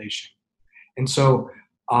population. And so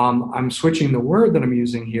I'm switching the word that I'm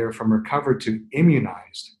using here from recovered to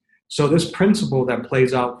immunized. So this principle that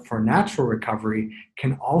plays out for natural recovery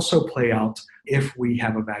can also play out if we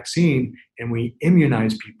have a vaccine and we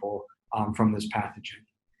immunize people from this pathogen.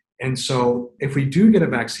 And so if we do get a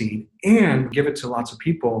vaccine and give it to lots of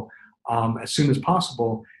people as soon as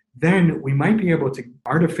possible, then we might be able to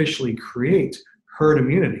artificially create herd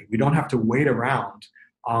immunity. We don't have to wait around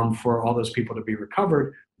for all those people to be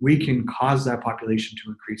recovered. We can cause that population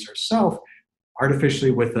to increase ourselves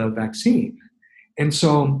artificially with a vaccine. And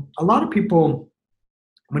so a lot of people,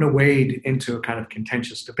 I'm going to wade into a kind of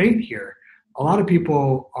contentious debate here. A lot of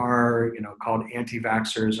people are, called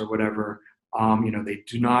anti-vaxxers or whatever. They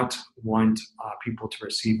do not want people to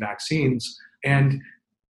receive vaccines. And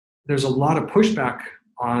there's a lot of pushback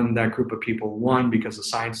on that group of people. One, because the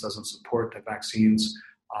science doesn't support that vaccines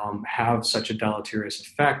have such a deleterious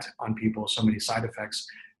effect on people, so many side effects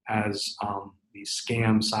as these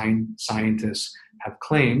scam scientists have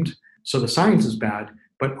claimed. So the science is bad,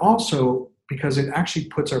 but also because it actually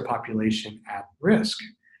puts our population at risk.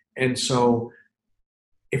 And so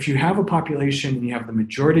if you have a population and you have the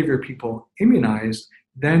majority of your people immunized,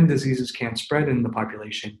 then diseases can't spread in the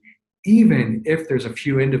population, even if there's a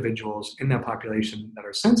few individuals in that population that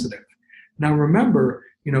are sensitive. Now remember,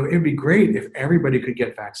 it'd be great if everybody could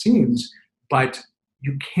get vaccines, but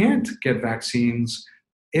you can't get vaccines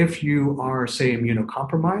if you are, say,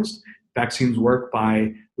 immunocompromised. Vaccines work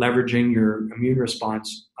by leveraging your immune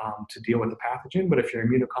response to deal with the pathogen, but if you're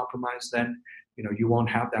immunocompromised, then you won't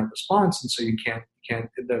have that response, and so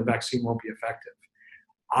the vaccine won't be effective.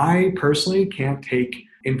 I personally can't take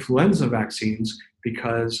influenza vaccines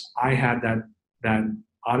because I had that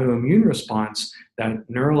autoimmune response, that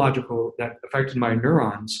affected my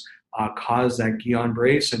neurons, caused that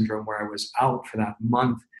Guillain-Barré syndrome, where I was out for that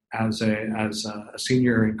month as a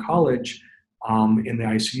senior in college in the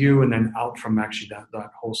ICU, and then out from actually that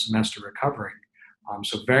whole semester recovering.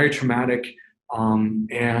 So very traumatic,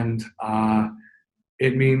 and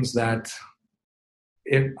it means that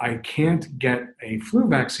if I can't get a flu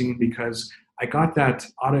vaccine because I got that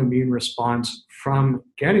autoimmune response from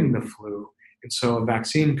getting the flu. And so a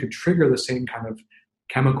vaccine could trigger the same kind of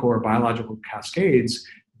chemical or biological cascades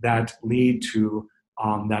that lead to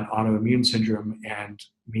that autoimmune syndrome and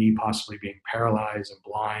me possibly being paralyzed and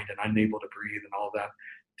blind and unable to breathe and all that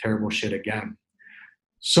terrible shit again.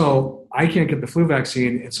 So I can't get the flu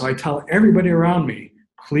vaccine. And so I tell everybody around me,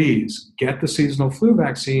 please get the seasonal flu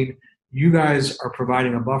vaccine. You guys are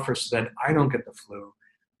providing a buffer so that I don't get the flu.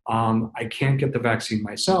 I can't get the vaccine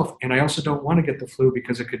myself, and I also don't want to get the flu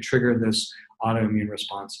because it could trigger this autoimmune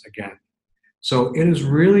response again. So it is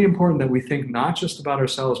really important that we think not just about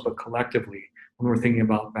ourselves, but collectively when we're thinking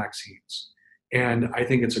about vaccines. And I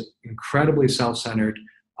think it's incredibly self-centered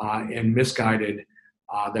and misguided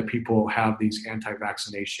that people have these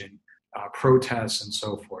anti-vaccination protests and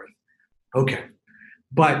so forth. Okay,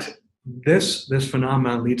 but this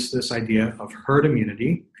phenomenon leads to this idea of herd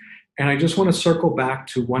immunity. And I just want to circle back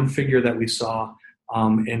to one figure that we saw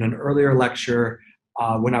in an earlier lecture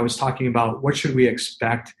when I was talking about what should we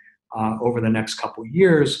expect over the next couple of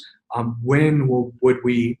years. When would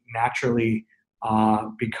we naturally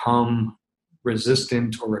become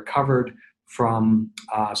resistant or recovered from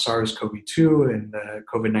SARS-CoV-2 and the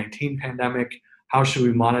COVID-19 pandemic? How should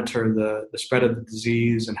we monitor the spread of the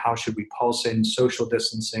disease, and how should we pulse in social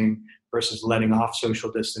distancing versus letting off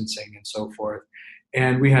social distancing and so forth?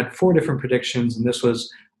 And we had 4 different predictions, and this was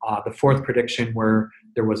the 4th prediction where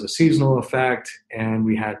there was a seasonal effect, and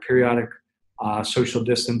we had periodic social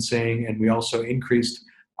distancing, and we also increased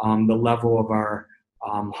the level of our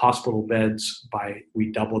hospital beds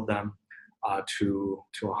we doubled them to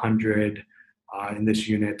 100 in this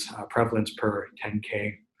unit, prevalence per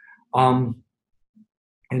 10K.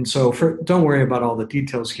 And so don't worry about all the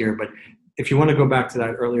details here, but if you want to go back to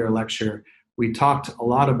that earlier lecture, we talked a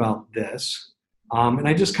lot about this, and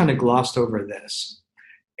I just kind of glossed over this.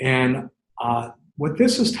 And what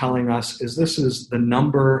this is telling us is this is the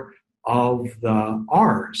number of the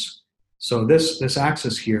R's. So this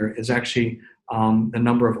axis here is actually the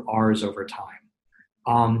number of R's over time.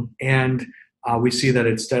 And we see that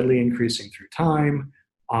it's steadily increasing through time.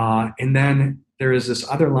 And then there is this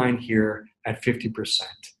other line here at 50%.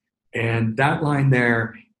 And that line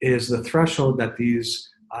there is the threshold that these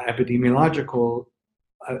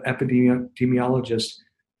epidemiologists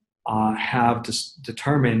have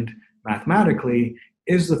determined mathematically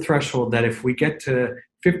is the threshold that if we get to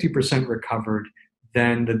 50% recovered,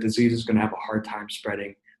 then the disease is going to have a hard time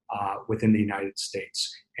spreading within the United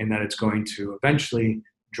States, and that it's going to eventually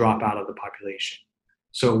drop out of the population.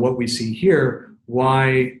 So what we see here,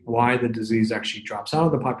 why the disease actually drops out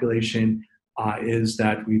of the population, is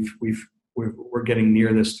that we're getting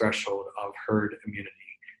near this threshold of herd immunity.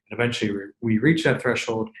 And eventually we reach that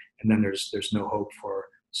threshold, and then there's no hope for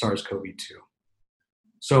SARS-CoV-2.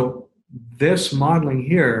 So this modeling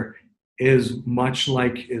here is much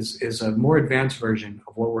like is a more advanced version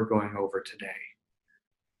of what we're going over today.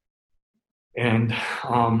 And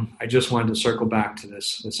I just wanted to circle back to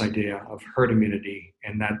this idea of herd immunity,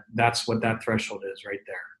 and that's what that threshold is right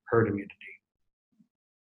there, herd immunity.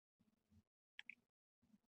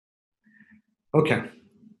 Okay,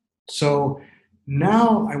 so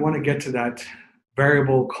now I want to get to that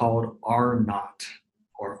variable called R naught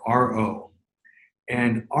or RO.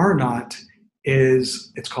 And R naught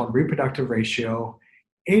it's called reproductive ratio.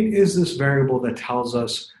 It is this variable that tells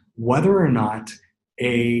us whether or not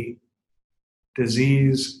a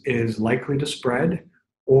disease is likely to spread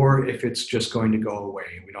or if it's just going to go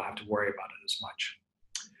away. We don't have to worry about it as much.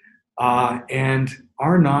 And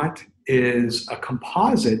R naught is a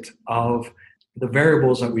composite of the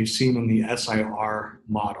variables that we've seen in the SIR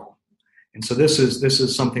model. And so this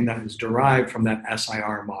is something that is derived from that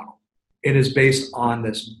SIR model. It is based on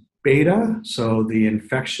this beta, so the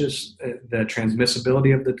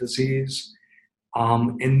transmissibility of the disease,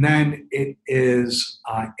 and then it is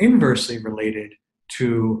inversely related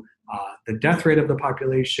to the death rate of the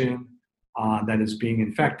population that is being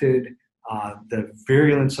infected, the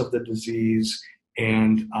virulence of the disease,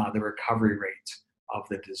 and the recovery rate of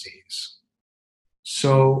the disease.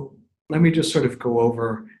 So let me just sort of go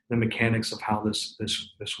over the mechanics of how this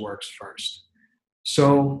works first.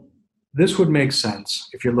 So this would make sense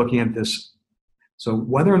if you're looking at this. So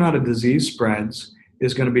whether or not a disease spreads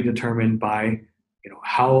is going to be determined by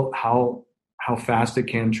how fast it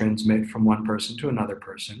can transmit from one person to another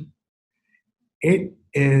person. It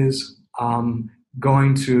is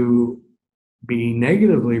going to be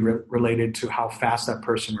negatively related to how fast that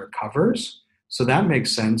person recovers. So that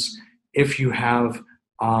makes sense. If you have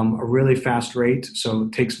a really fast rate, so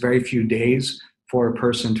it takes very few days for a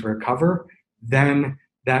person to recover, then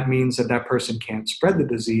that means that person can't spread the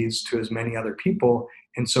disease to as many other people,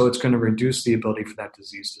 and so it's going to reduce the ability for that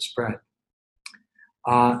disease to spread.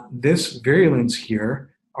 This virulence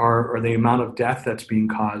here, or the amount of death that's being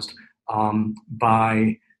caused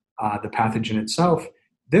by the pathogen itself,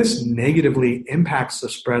 this negatively impacts the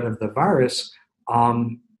spread of the virus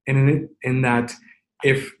in that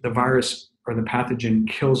if the virus or the pathogen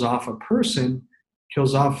kills off a person,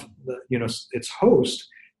 kills off its host,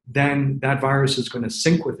 then that virus is going to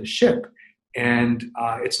sink with the ship, and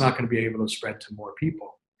it's not going to be able to spread to more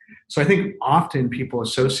people. So I think often people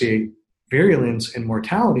associate virulence and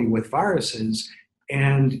mortality with viruses,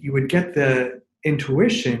 and you would get the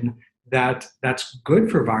intuition that that's good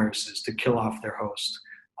for viruses to kill off their host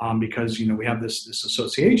because we have this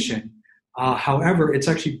association. However, it's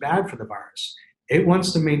actually bad for the virus. It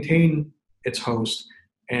wants to maintain its host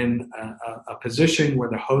in a position where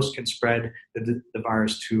the host can spread the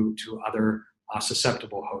virus to other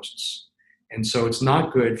susceptible hosts. And so it's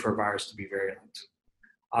not good for a virus to be virulent.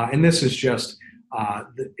 And this is just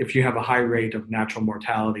if you have a high rate of natural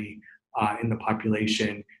mortality in the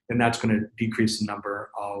population, then that's going to decrease the number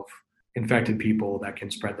of infected people that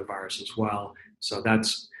can spread the virus as well. So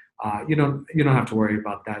that's you don't have to worry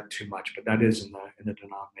about that too much, but that is in the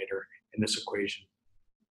denominator in this equation.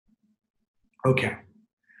 Okay.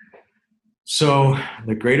 So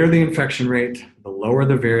the greater the infection rate, the lower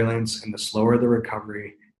the virulence, and the slower the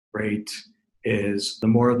recovery rate is, the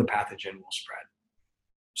more the pathogen will spread.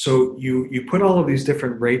 So you put all of these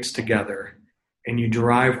different rates together and you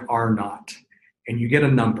derive R naught and you get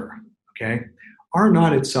a number, okay? R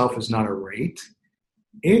naught itself is not a rate.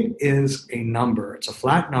 It is a number. It's a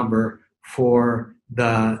flat number for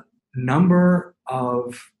the number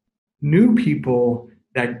of new people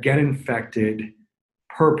that get infected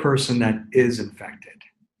per person that is infected,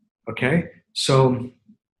 okay? So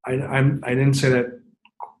I didn't say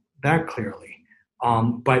that clearly.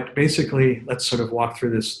 But basically, let's sort of walk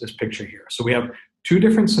through this picture here. So we have two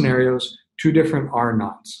different scenarios, two different R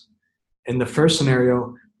naughts. In the first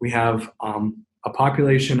scenario, we have a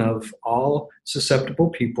population of all susceptible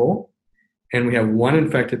people, and we have one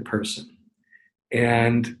infected person.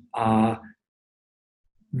 And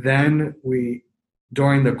then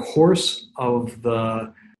during the course of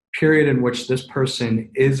the period in which this person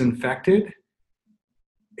is infected,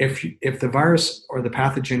 if the virus or the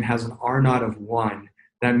pathogen has an R naught of 1,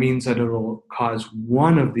 that means that it will cause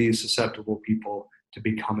one of these susceptible people to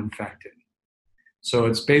become infected. So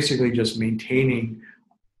it's basically just maintaining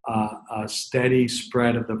a steady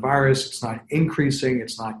spread of the virus. It's not increasing,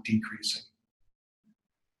 it's not decreasing.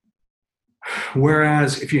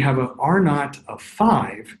 Whereas if you have an R naught of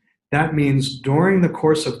 5, that means during the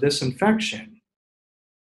course of this infection,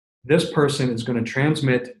 this person is going to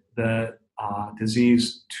transmit the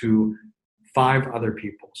disease to 5 other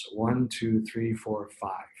people. So 1, 2, 3, 4,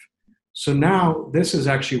 5. So now this is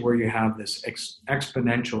actually where you have this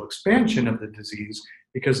exponential expansion of the disease,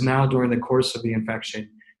 because now during the course of the infection,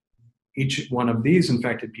 each one of these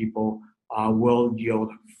infected people will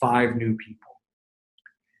yield 5 new people.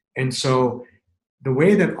 And so the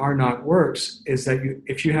way that R naught works is that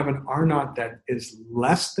if you have an R naught that is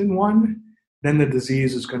less than 1, then the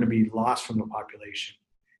disease is going to be lost from the population.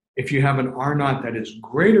 If you have an R naught that is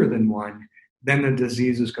greater than 1, then the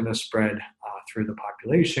disease is going to spread through the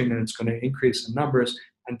population, and it's going to increase in numbers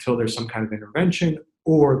until there's some kind of intervention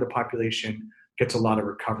or the population gets a lot of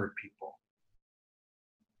recovered people.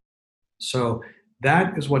 So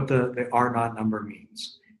that is what the R naught number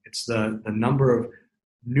means. It's the number of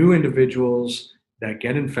new individuals that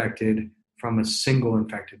get infected from a single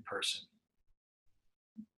infected person.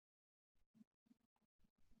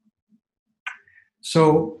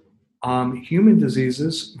 So human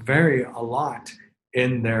diseases vary a lot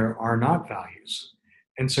in their R naught values.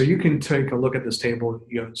 And so you can take a look at this table.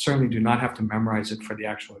 You certainly do not have to memorize it for the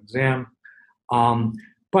actual exam.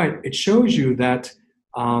 But it shows you that,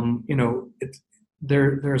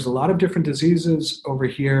 there's a lot of different diseases over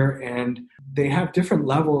here, and they have different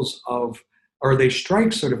levels of, or they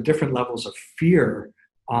strike sort of different levels of fear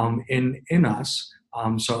in us.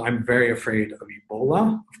 So I'm very afraid of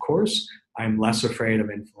Ebola, of course. I'm less afraid of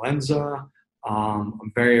influenza.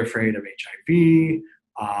 I'm very afraid of HIV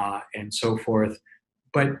and so forth.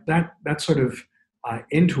 But that sort of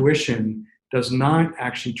intuition does not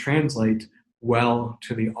actually translate well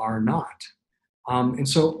to the R naught. And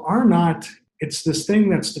so R naught, it's this thing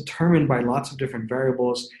that's determined by lots of different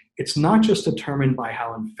variables. It's not just determined by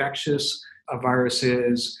how infectious a virus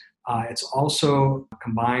is. It's also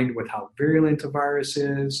combined with how virulent a virus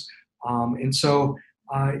is. And so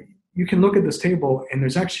you can look at this table, and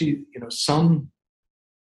there's actually some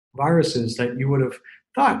viruses that you would have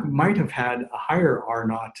thought might have had a higher R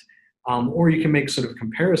naught, or you can make sort of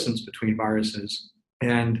comparisons between viruses,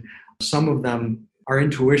 and some of them, our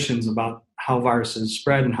intuitions about how viruses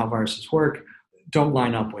spread and how viruses work don't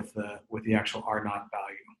line up with the actual R naught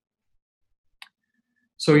value.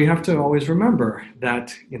 So you have to always remember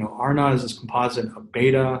that R naught is this composite of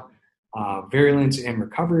beta, virulence, and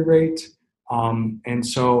recovery rate. And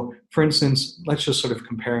so, for instance, let's just sort of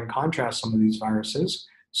compare and contrast some of these viruses.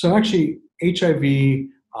 So actually, HIV,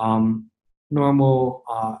 normal,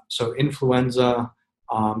 so influenza,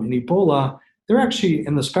 and Ebola, they're actually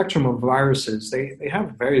in the spectrum of viruses. They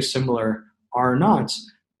have very similar R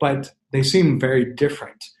naughts, but they seem very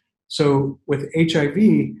different. So with HIV,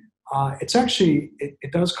 it's actually,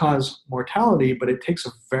 it does cause mortality, but it takes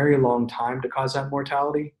a very long time to cause that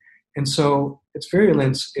mortality. And so its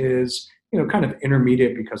virulence is kind of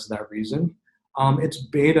intermediate because of that reason. Its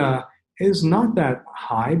beta is not that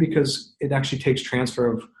high because it actually takes transfer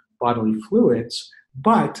of bodily fluids,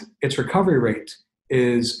 but its recovery rate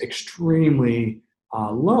is extremely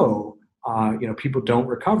low. People don't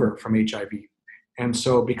recover from HIV. And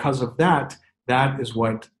so because of that, that is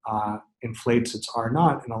what inflates its R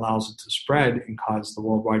naught and allows it to spread and cause the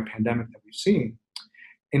worldwide pandemic that we've seen.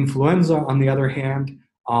 Influenza, on the other hand,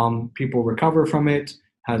 people recover from it,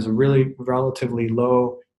 has a really relatively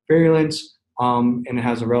low virulence, and it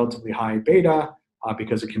has a relatively high beta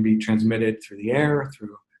because it can be transmitted through the air,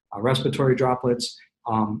 through respiratory droplets.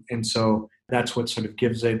 And so that's what sort of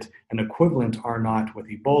gives it an equivalent R naught with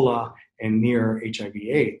Ebola and near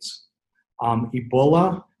HIV/AIDS.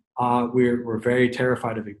 Ebola, we're very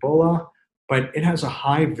terrified of Ebola, but it has a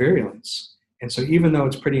high virulence. And so even though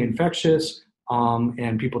it's pretty infectious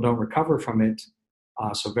and people don't recover from it,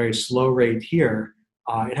 so very slow rate here,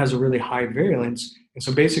 it has a really high virulence. And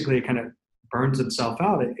so basically it kind of burns itself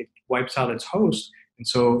out. It wipes out its host, and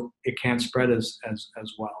so it can't spread as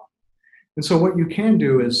well. And so what you can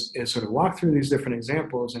do is sort of walk through these different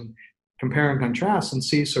examples and compare and contrast and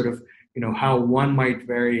see sort of, how one might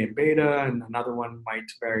vary in beta and another one might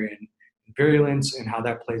vary in virulence, and how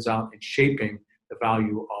that plays out in shaping the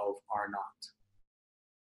value of R naught.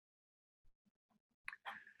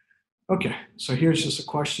 Okay, so here's just a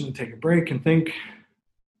question to take a break and think.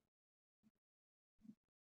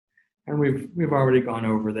 And we've already gone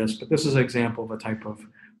over this, but this is an example of a type of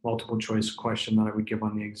multiple choice question that I would give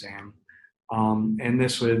on the exam. And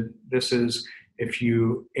this is if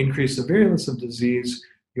you increase the virulence of disease,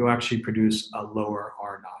 you'll actually produce a lower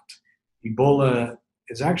R naught. Ebola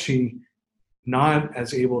is actually not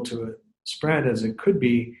as able to spread as it could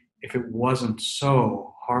be if it wasn't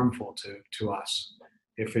so harmful to us,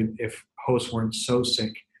 if hosts weren't so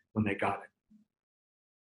sick when they got it.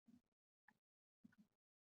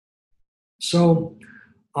 So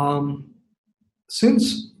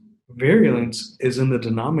since virulence is in the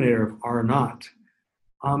denominator of R naught,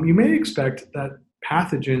 you may expect that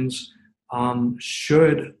pathogens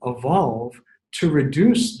should evolve to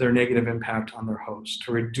reduce their negative impact on their host,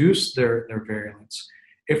 to reduce their virulence.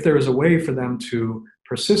 If there is a way for them to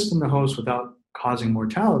persist in the host without causing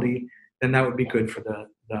mortality, then that would be good for the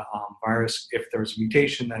virus if there's a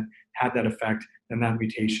mutation that had that effect, then that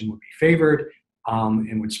mutation would be favored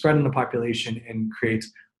and would spread in the population and create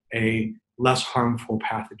a less harmful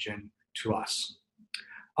pathogen to us.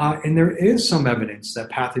 And there is some evidence that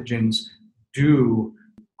pathogens do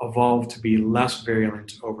evolve to be less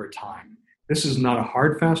virulent over time. This is not a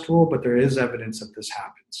hard, fast rule, but there is evidence that this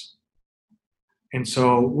happens. And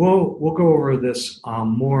so we'll go over this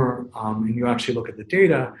more, and you actually look at the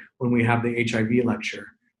data when we have the HIV lecture.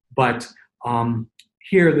 But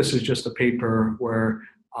here, this is just a paper where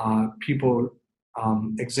people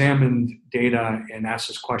examined data and asked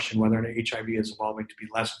this question whether or not HIV is evolving to be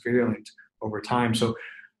less virulent over time. So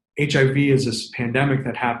HIV is this pandemic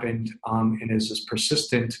that happened and is this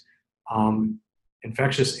persistent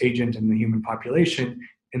infectious agent in the human population.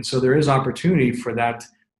 And so there is opportunity for that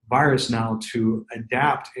virus now to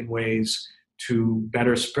adapt in ways to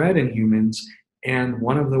better spread in humans. And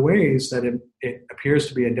one of the ways that it appears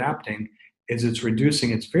to be adapting is it's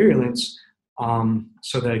reducing its virulence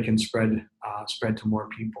so that it can spread to more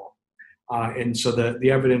people. And so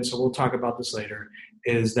the evidence, so we'll talk about this later,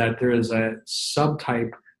 is that there is a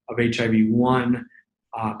subtype of HIV-1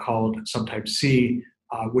 called subtype C,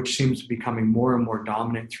 which seems to be becoming more and more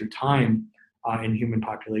dominant through time in human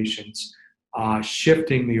populations,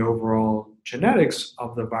 shifting the overall genetics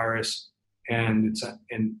of the virus and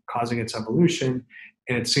causing its evolution.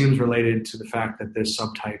 And it seems related to the fact that this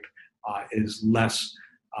subtype is less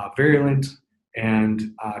virulent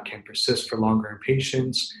and can persist for longer in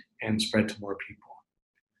patients and spread to more people.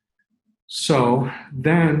 So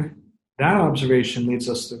then that observation leads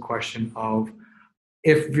us to the question of,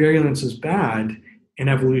 if virulence is bad and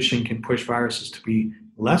evolution can push viruses to be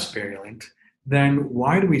less virulent, then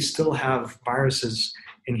why do we still have viruses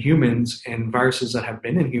in humans and viruses that have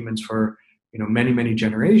been in humans for many, many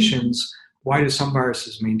generations? Why do some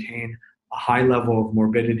viruses maintain a high level of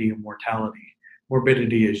morbidity and mortality?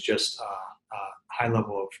 Morbidity is just a high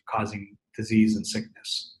level of causing disease and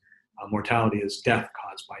sickness. Mortality is death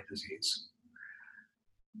caused by disease.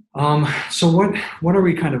 So what are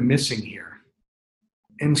we kind of missing here?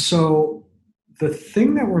 And so the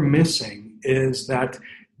thing that we're missing is that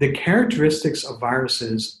the characteristics of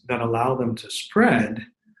viruses that allow them to spread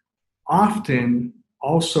often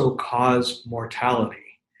also cause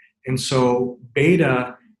mortality. And so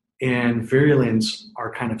beta and virulence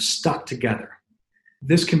are kind of stuck together.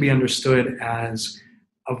 This can be understood as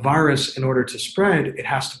a virus, in order to spread, it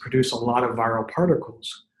has to produce a lot of viral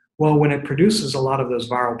particles. Well, when it produces a lot of those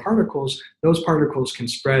viral particles, those particles can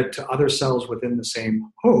spread to other cells within the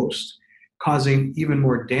same host, causing even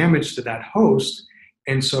more damage to that host,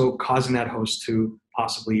 and so causing that host to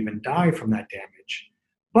possibly even die from that damage.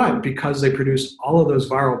 But because they produce all of those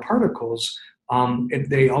viral particles,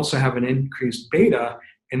 they also have an increased beta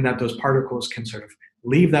in that those particles can sort of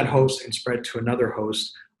leave that host and spread to another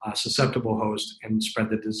host, susceptible host, and spread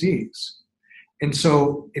the disease. And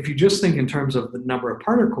so if you just think in terms of the number of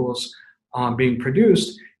particles being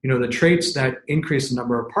produced, the traits that increase the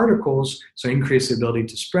number of particles, so increase the ability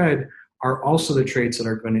to spread, are also the traits that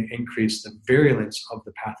are going to increase the virulence of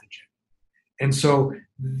the pathogen. And so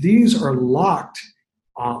these are locked,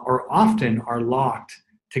 or often are locked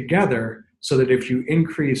together, so that if you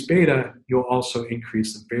increase beta, you'll also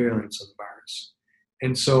increase the virulence of the virus.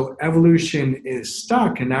 And so evolution is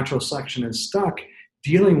stuck, and natural selection is stuck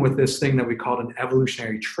dealing with this thing that we call an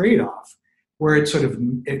evolutionary trade-off, where it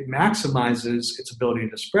maximizes its ability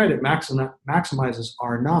to spread. It maximizes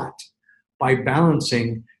R naught by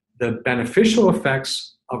balancing the beneficial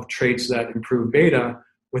effects of traits that improve beta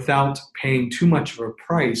without paying too much of a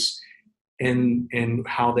price in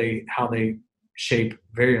how they shape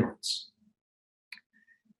virulence.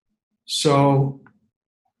 So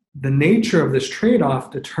the nature of this trade-off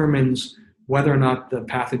determines whether or not the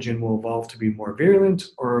pathogen will evolve to be more virulent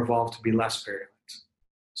or evolve to be less virulent.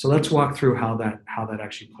 So let's walk through how that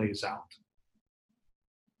actually plays out.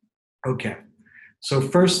 Okay, so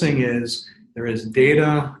first thing is, there is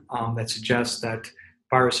data that suggests that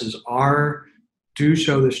viruses do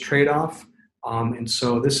show this trade-off. And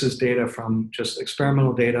so this is data from just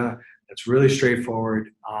experimental data that's really straightforward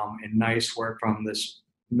and nice work from this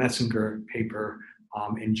Messinger paper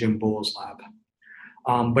in Jim Bull's lab.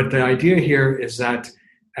 But the idea here is that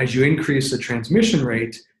as you increase the transmission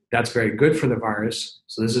rate, that's very good for the virus.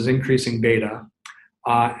 So this is increasing beta.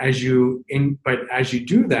 But as you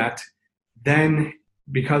do that, then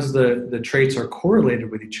because the traits are correlated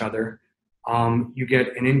with each other, you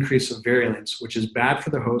get an increase of virulence, which is bad for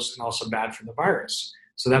the host and also bad for the virus.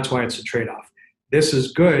 So that's why it's a trade-off. This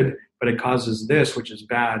is good, but it causes this, which is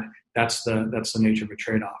bad. That's the nature of a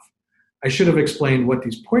trade-off. I should have explained what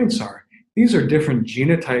these points are. These are different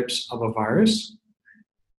genotypes of a virus,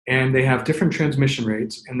 and they have different transmission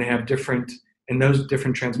rates, and those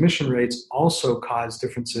different transmission rates also cause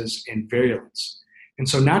differences in virulence. And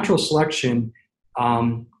so natural selection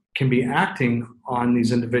can be acting on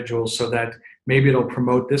these individuals so that maybe it'll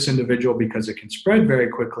promote this individual because it can spread very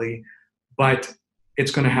quickly, but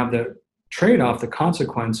it's going to have the trade-off, the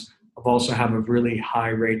consequence of also have a really high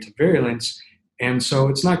rate of virulence. And so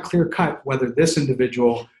it's not clear-cut whether this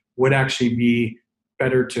individual would actually be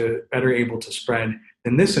better able to spread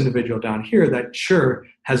than this individual down here that sure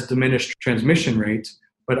has diminished transmission rate,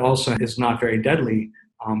 but also is not very deadly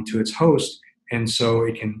to its host, and so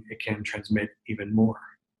it can transmit even more.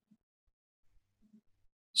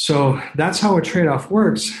 So that's how a trade-off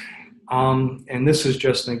works, and this is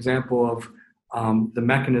just an example of the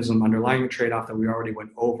mechanism underlying a trade-off that we already went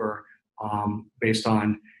over, based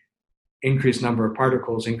on increased number of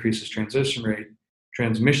particles increases transmission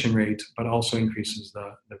rate, but also increases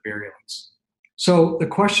the virulence. So the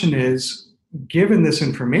question is, given this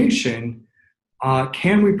information,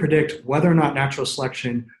 can we predict whether or not natural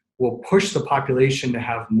selection will push the population to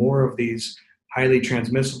have more of these highly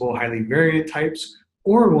transmissible, highly variant types,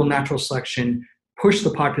 or will natural selection push the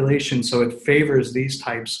population so it favors these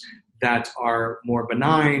types that are more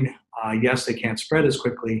benign? Yes, they can't spread as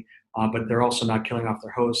quickly, but they're also not killing off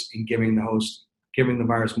their host and giving the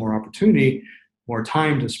virus more opportunity, more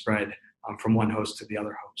time to spread from one host to the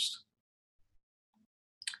other host.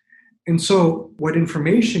 And so what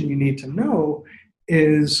information you need to know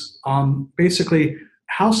is basically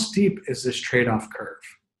how steep is this trade-off curve?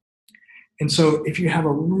 And so if you have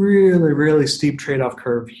a really, really steep trade-off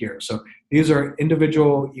curve here, so these are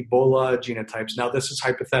individual Ebola genotypes. Now this is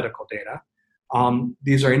hypothetical data.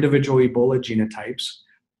 These are individual Ebola genotypes.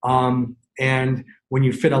 And when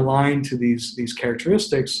you fit a line to these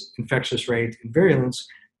characteristics, infectious rate and virulence,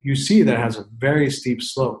 you see that it has a very steep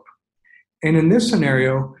slope. And in this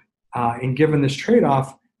scenario, and given this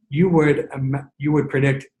trade-off, you would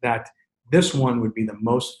predict that this one would be the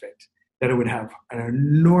most fit, that it would have an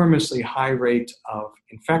enormously high rate of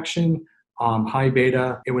infection, high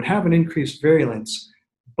beta. It would have an increased virulence,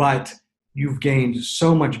 but you've gained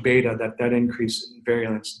so much beta that increase in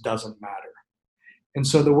virulence doesn't matter. And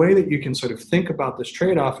so the way that you can sort of think about this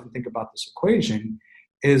trade-off and think about this equation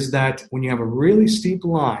is that when you have a really steep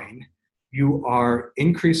line, you are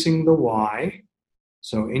increasing the y,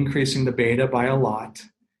 so increasing the beta by a lot,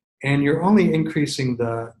 and you're only increasing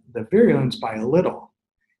the virulence by a little.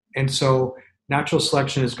 And so natural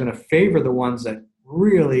selection is going to favor the ones that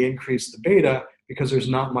really increase the beta because there's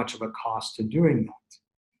not much of a cost to doing that.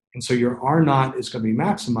 And so your R naught is going to be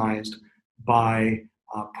maximized by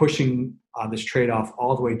pushing this trade-off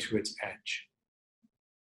all the way to its edge.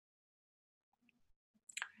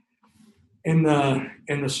 In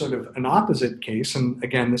the sort of an opposite case, and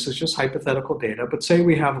again, this is just hypothetical data, but say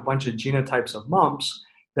we have a bunch of genotypes of mumps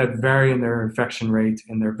that vary in their infection rate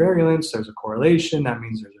and their virulence. There's a correlation. That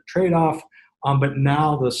means there's a trade-off. But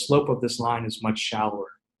now the slope of this line is much shallower.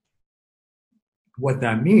 What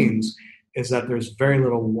that means is that there's very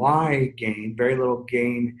little Y gain, very little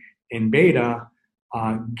gain in beta,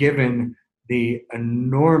 given the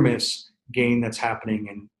enormous gain that's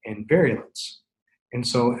happening in virulence. And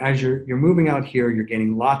so as you're moving out here, you're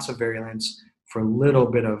gaining lots of virulence for a little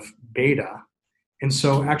bit of beta. And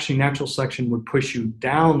so actually natural selection would push you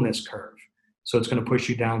down this curve. So it's going to push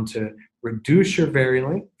you down to reduce your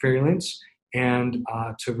virulence and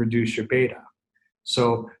to reduce your beta.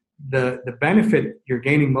 So the benefit, you're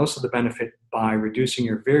gaining most of the benefit by reducing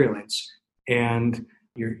your virulence, and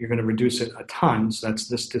you're going to reduce it a ton. So that's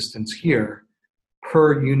this distance here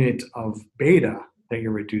per unit of beta that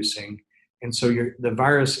you're reducing. And so the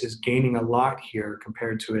virus is gaining a lot here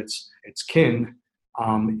compared to its kin.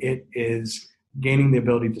 It is gaining the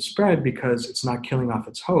ability to spread because it's not killing off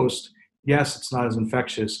its host. Yes, it's not as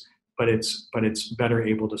infectious, but it's better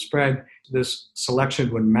able to spread. This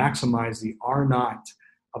selection would maximize the R naught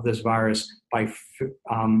of this virus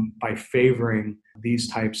by favoring these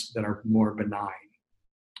types that are more benign.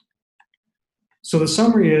 So the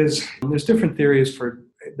summary is there's different theories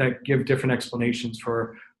that give different explanations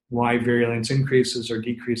for why virulence increases or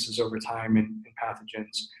decreases over time in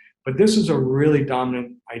pathogens. But this is a really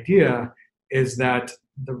dominant idea, is that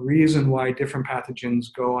the reason why different pathogens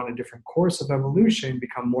go on a different course of evolution,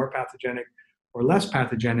 become more pathogenic or less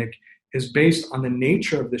pathogenic, is based on the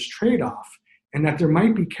nature of this trade-off, and that there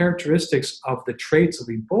might be characteristics of the traits of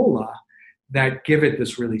Ebola that give it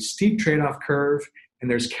this really steep trade-off curve,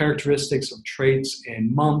 and there's characteristics of traits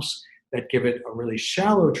in mumps that give it a really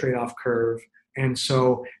shallow trade-off curve. And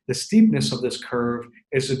so the steepness of this curve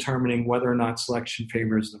is determining whether or not selection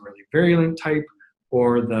favors the really virulent type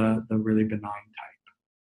or the really benign type.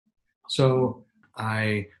 So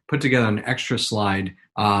I put together an extra slide.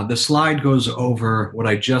 The slide goes over what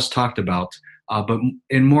I just talked about, but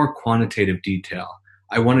in more quantitative detail.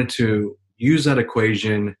 I wanted to use that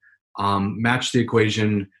equation, match the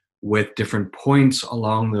equation with different points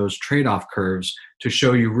along those trade-off curves to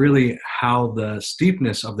show you really how the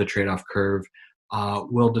steepness of the trade-off curve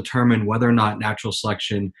will determine whether or not natural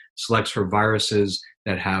selection selects for viruses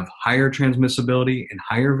that have higher transmissibility and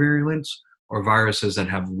higher virulence, or viruses that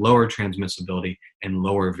have lower transmissibility and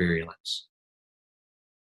lower virulence.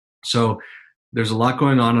 So there's a lot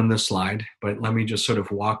going on this slide, but let me just sort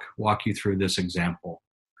of walk you through this example.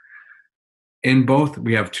 In both,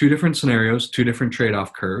 we have two different scenarios, two different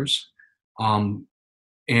trade-off curves. And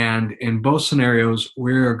in both scenarios,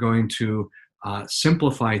 we're going to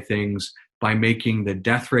simplify things by making the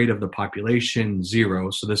death rate of the population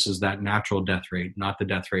 0. So this is that natural death rate, not the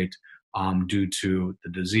death rate due to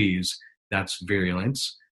the disease. That's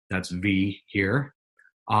virulence. That's V here.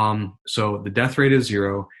 So the death rate is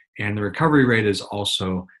 0, and the recovery rate is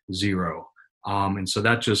also 0. And so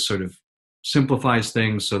that just sort of simplifies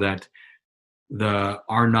things so that the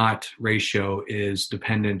R0 ratio is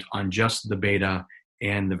dependent on just the beta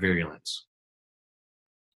and the virulence.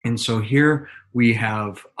 And so here we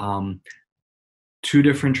have two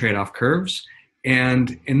different trade-off curves.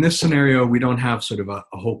 And in this scenario, we don't have sort of a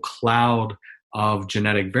whole cloud of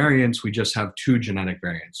genetic variants. We just have two genetic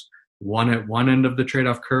variants, one at one end of the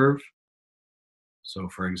trade-off curve. So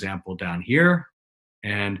for example, down here,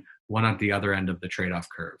 and one at the other end of the trade-off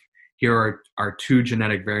curve. Here are two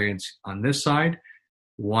genetic variants on this side,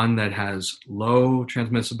 one that has low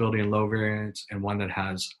transmissibility and low virulence, and one that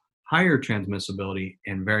has higher transmissibility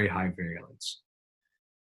and very high virulence.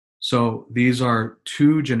 So these are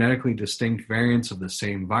two genetically distinct variants of the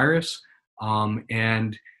same virus,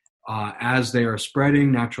 and as they are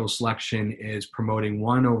spreading, natural selection is promoting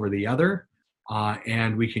one over the other,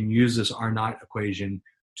 and we can use this R0 equation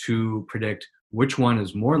to predict which one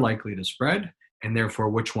is more likely to spread, and therefore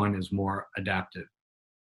which one is more adaptive.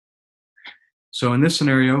 So in this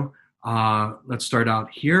scenario, let's start out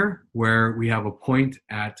here where we have a point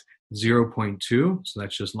at 0.2. So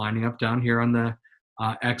that's just lining up down here on the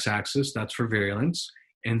x-axis, that's for virulence,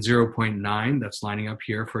 and 0.9, that's lining up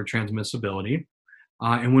here for transmissibility.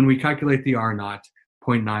 And when we calculate the R0,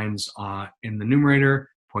 0.9's in the numerator,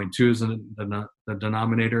 0.2 is in the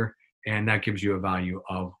denominator, and that gives you a value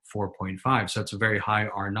of 4.5. So that's a very high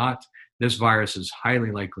R0. This virus is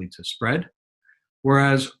highly likely to spread.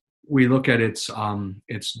 Whereas we look at its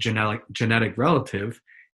genetic relative,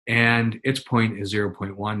 and its point is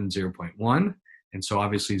 0.1 and 0.1. And so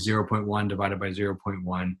obviously 0.1 divided by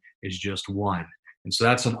 0.1 is just 1. And so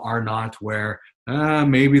that's an R0 where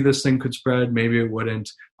maybe this thing could spread, maybe it wouldn't,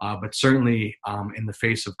 but certainly in the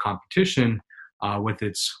face of competition with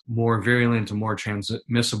its more virulent and more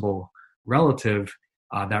transmissible relative,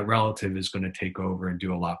 that relative is going to take over and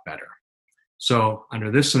do a lot better. So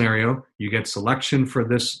under this scenario, you get selection for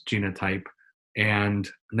this genotype, and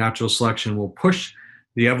natural selection will push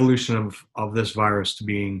the evolution of this virus to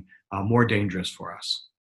being more dangerous for us.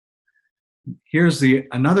 Here's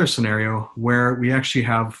another scenario where we actually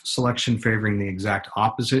have selection favoring the exact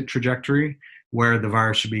opposite trajectory, where the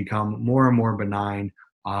virus should become more and more benign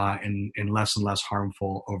and less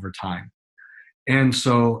harmful over time. And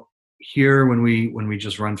so here, when we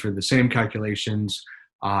just run through the same calculations,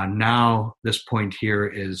 now this point here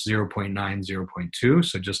is 0.9, 0.2.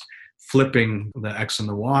 So just flipping the x and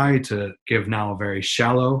the y to give now a very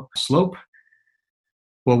shallow slope.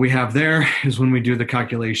 What we have there is when we do the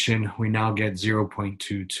calculation, we now get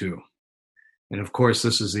 0.22. And of course,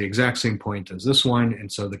 this is the exact same point as this one.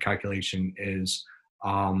 And so the calculation is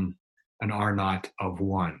an R0 of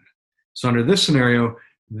 1. So under this scenario,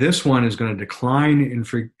 this one is going to decline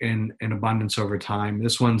in abundance over time.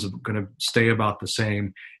 This one's going to stay about the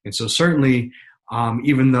same. And so certainly,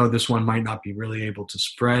 even though this one might not be really able to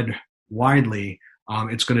spread widely,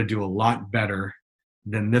 it's going to do a lot better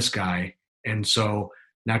than this guy. And so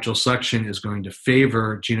natural selection is going to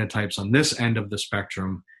favor genotypes on this end of the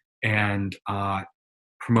spectrum and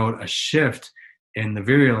promote a shift in the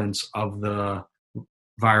virulence of the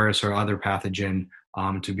virus or other pathogen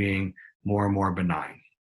to being more and more benign.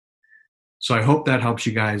 So I hope that helps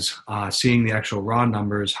you guys seeing the actual raw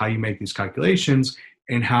numbers, how you make these calculations,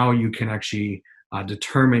 and how you can actually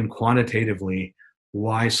determine quantitatively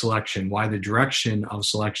why the direction of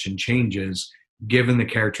selection changes given the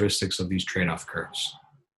characteristics of these trade-off curves.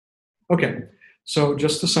 Okay, so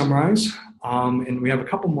just to summarize, and we have a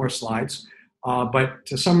couple more slides, but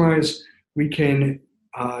to summarize, we can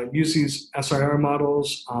use these SIR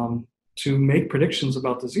models to make predictions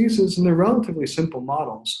about diseases, and they're relatively simple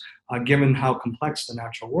models, given how complex the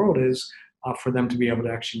natural world is, for them to be able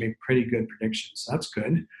to actually make pretty good predictions. That's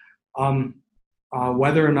good.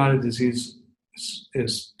 Whether or not a disease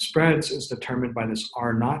spreads is determined by this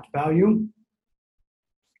R0 value,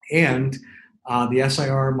 and the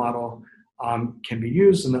SIR model can be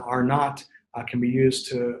used, and the R0 can be used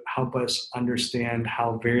to help us understand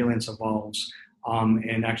how virulence evolves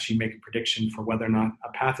and actually make a prediction for whether or not a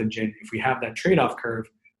pathogen, if we have that trade-off curve,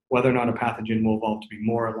 whether or not a pathogen will evolve to be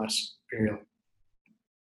more or less virulent.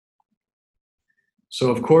 So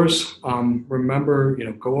of course, remember,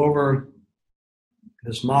 go over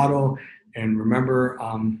this model and remember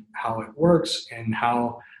how it works and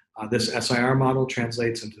how this SIR model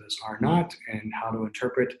translates into this R0 and how to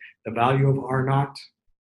interpret the value of R0.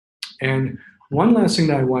 And one last thing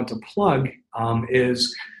that I want to plug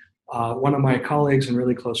is one of my colleagues and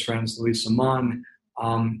really close friends, Luis Zaman,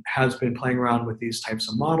 has been playing around with these types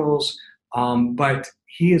of models, but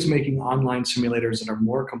he is making online simulators that are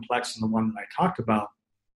more complex than the one that I talked about.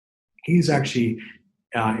 He's actually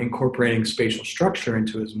incorporating spatial structure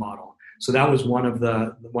into his model. So that was one of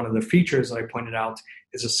the features that I pointed out,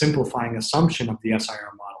 is a simplifying assumption of the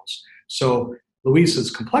SIR models. So Luis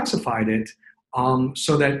has complexified it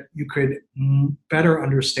so that you could better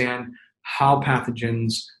understand how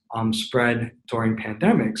pathogens spread during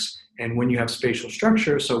pandemics. And when you have spatial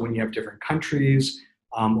structure, so when you have different countries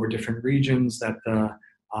or different regions that the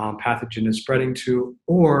pathogen is spreading to,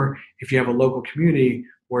 or if you have a local community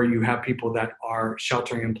where you have people that are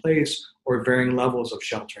sheltering in place or varying levels of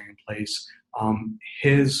sheltering in place,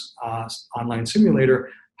 his online simulator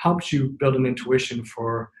helps you build an intuition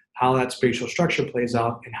for how that spatial structure plays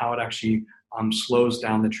out and how it actually slows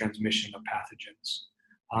down the transmission of pathogens.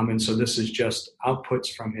 And so this is just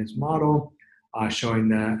outputs from his model showing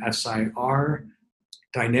the SIR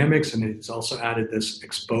dynamics, and it's also added this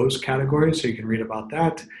exposed category, so you can read about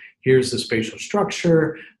that. Here's the spatial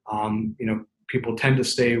structure. People tend to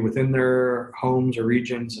stay within their homes or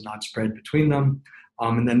regions and not spread between them.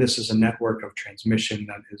 And then this is a network of transmission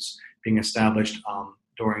that is being established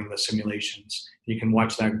during the simulations. You can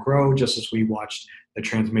watch that grow just as we watched the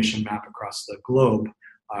transmission map across the globe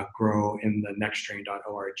grow in the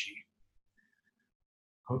nextstrain.org.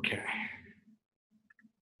 Okay.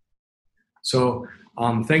 So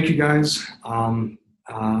thank you guys. I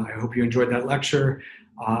hope you enjoyed that lecture.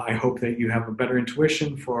 I hope that you have a better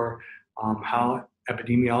intuition for how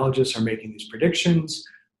epidemiologists are making these predictions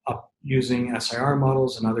using SIR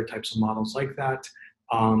models and other types of models like that.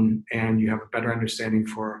 And you have a better understanding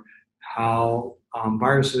for how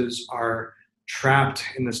viruses are trapped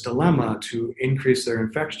in this dilemma to increase their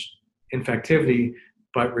infectivity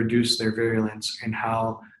but reduce their virulence, and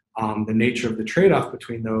how the nature of the trade-off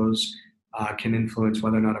between those can influence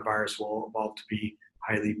whether or not a virus will evolve to be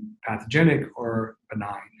highly pathogenic or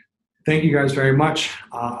benign. Thank you guys very much.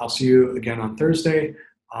 I'll see you again on Thursday,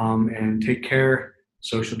 and take care,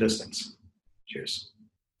 social distance. Cheers.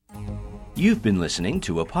 You've been listening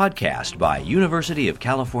to a podcast by University of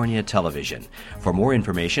California Television. For more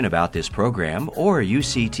information about this program or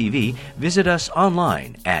UCTV, visit us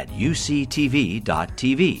online at uctv.tv.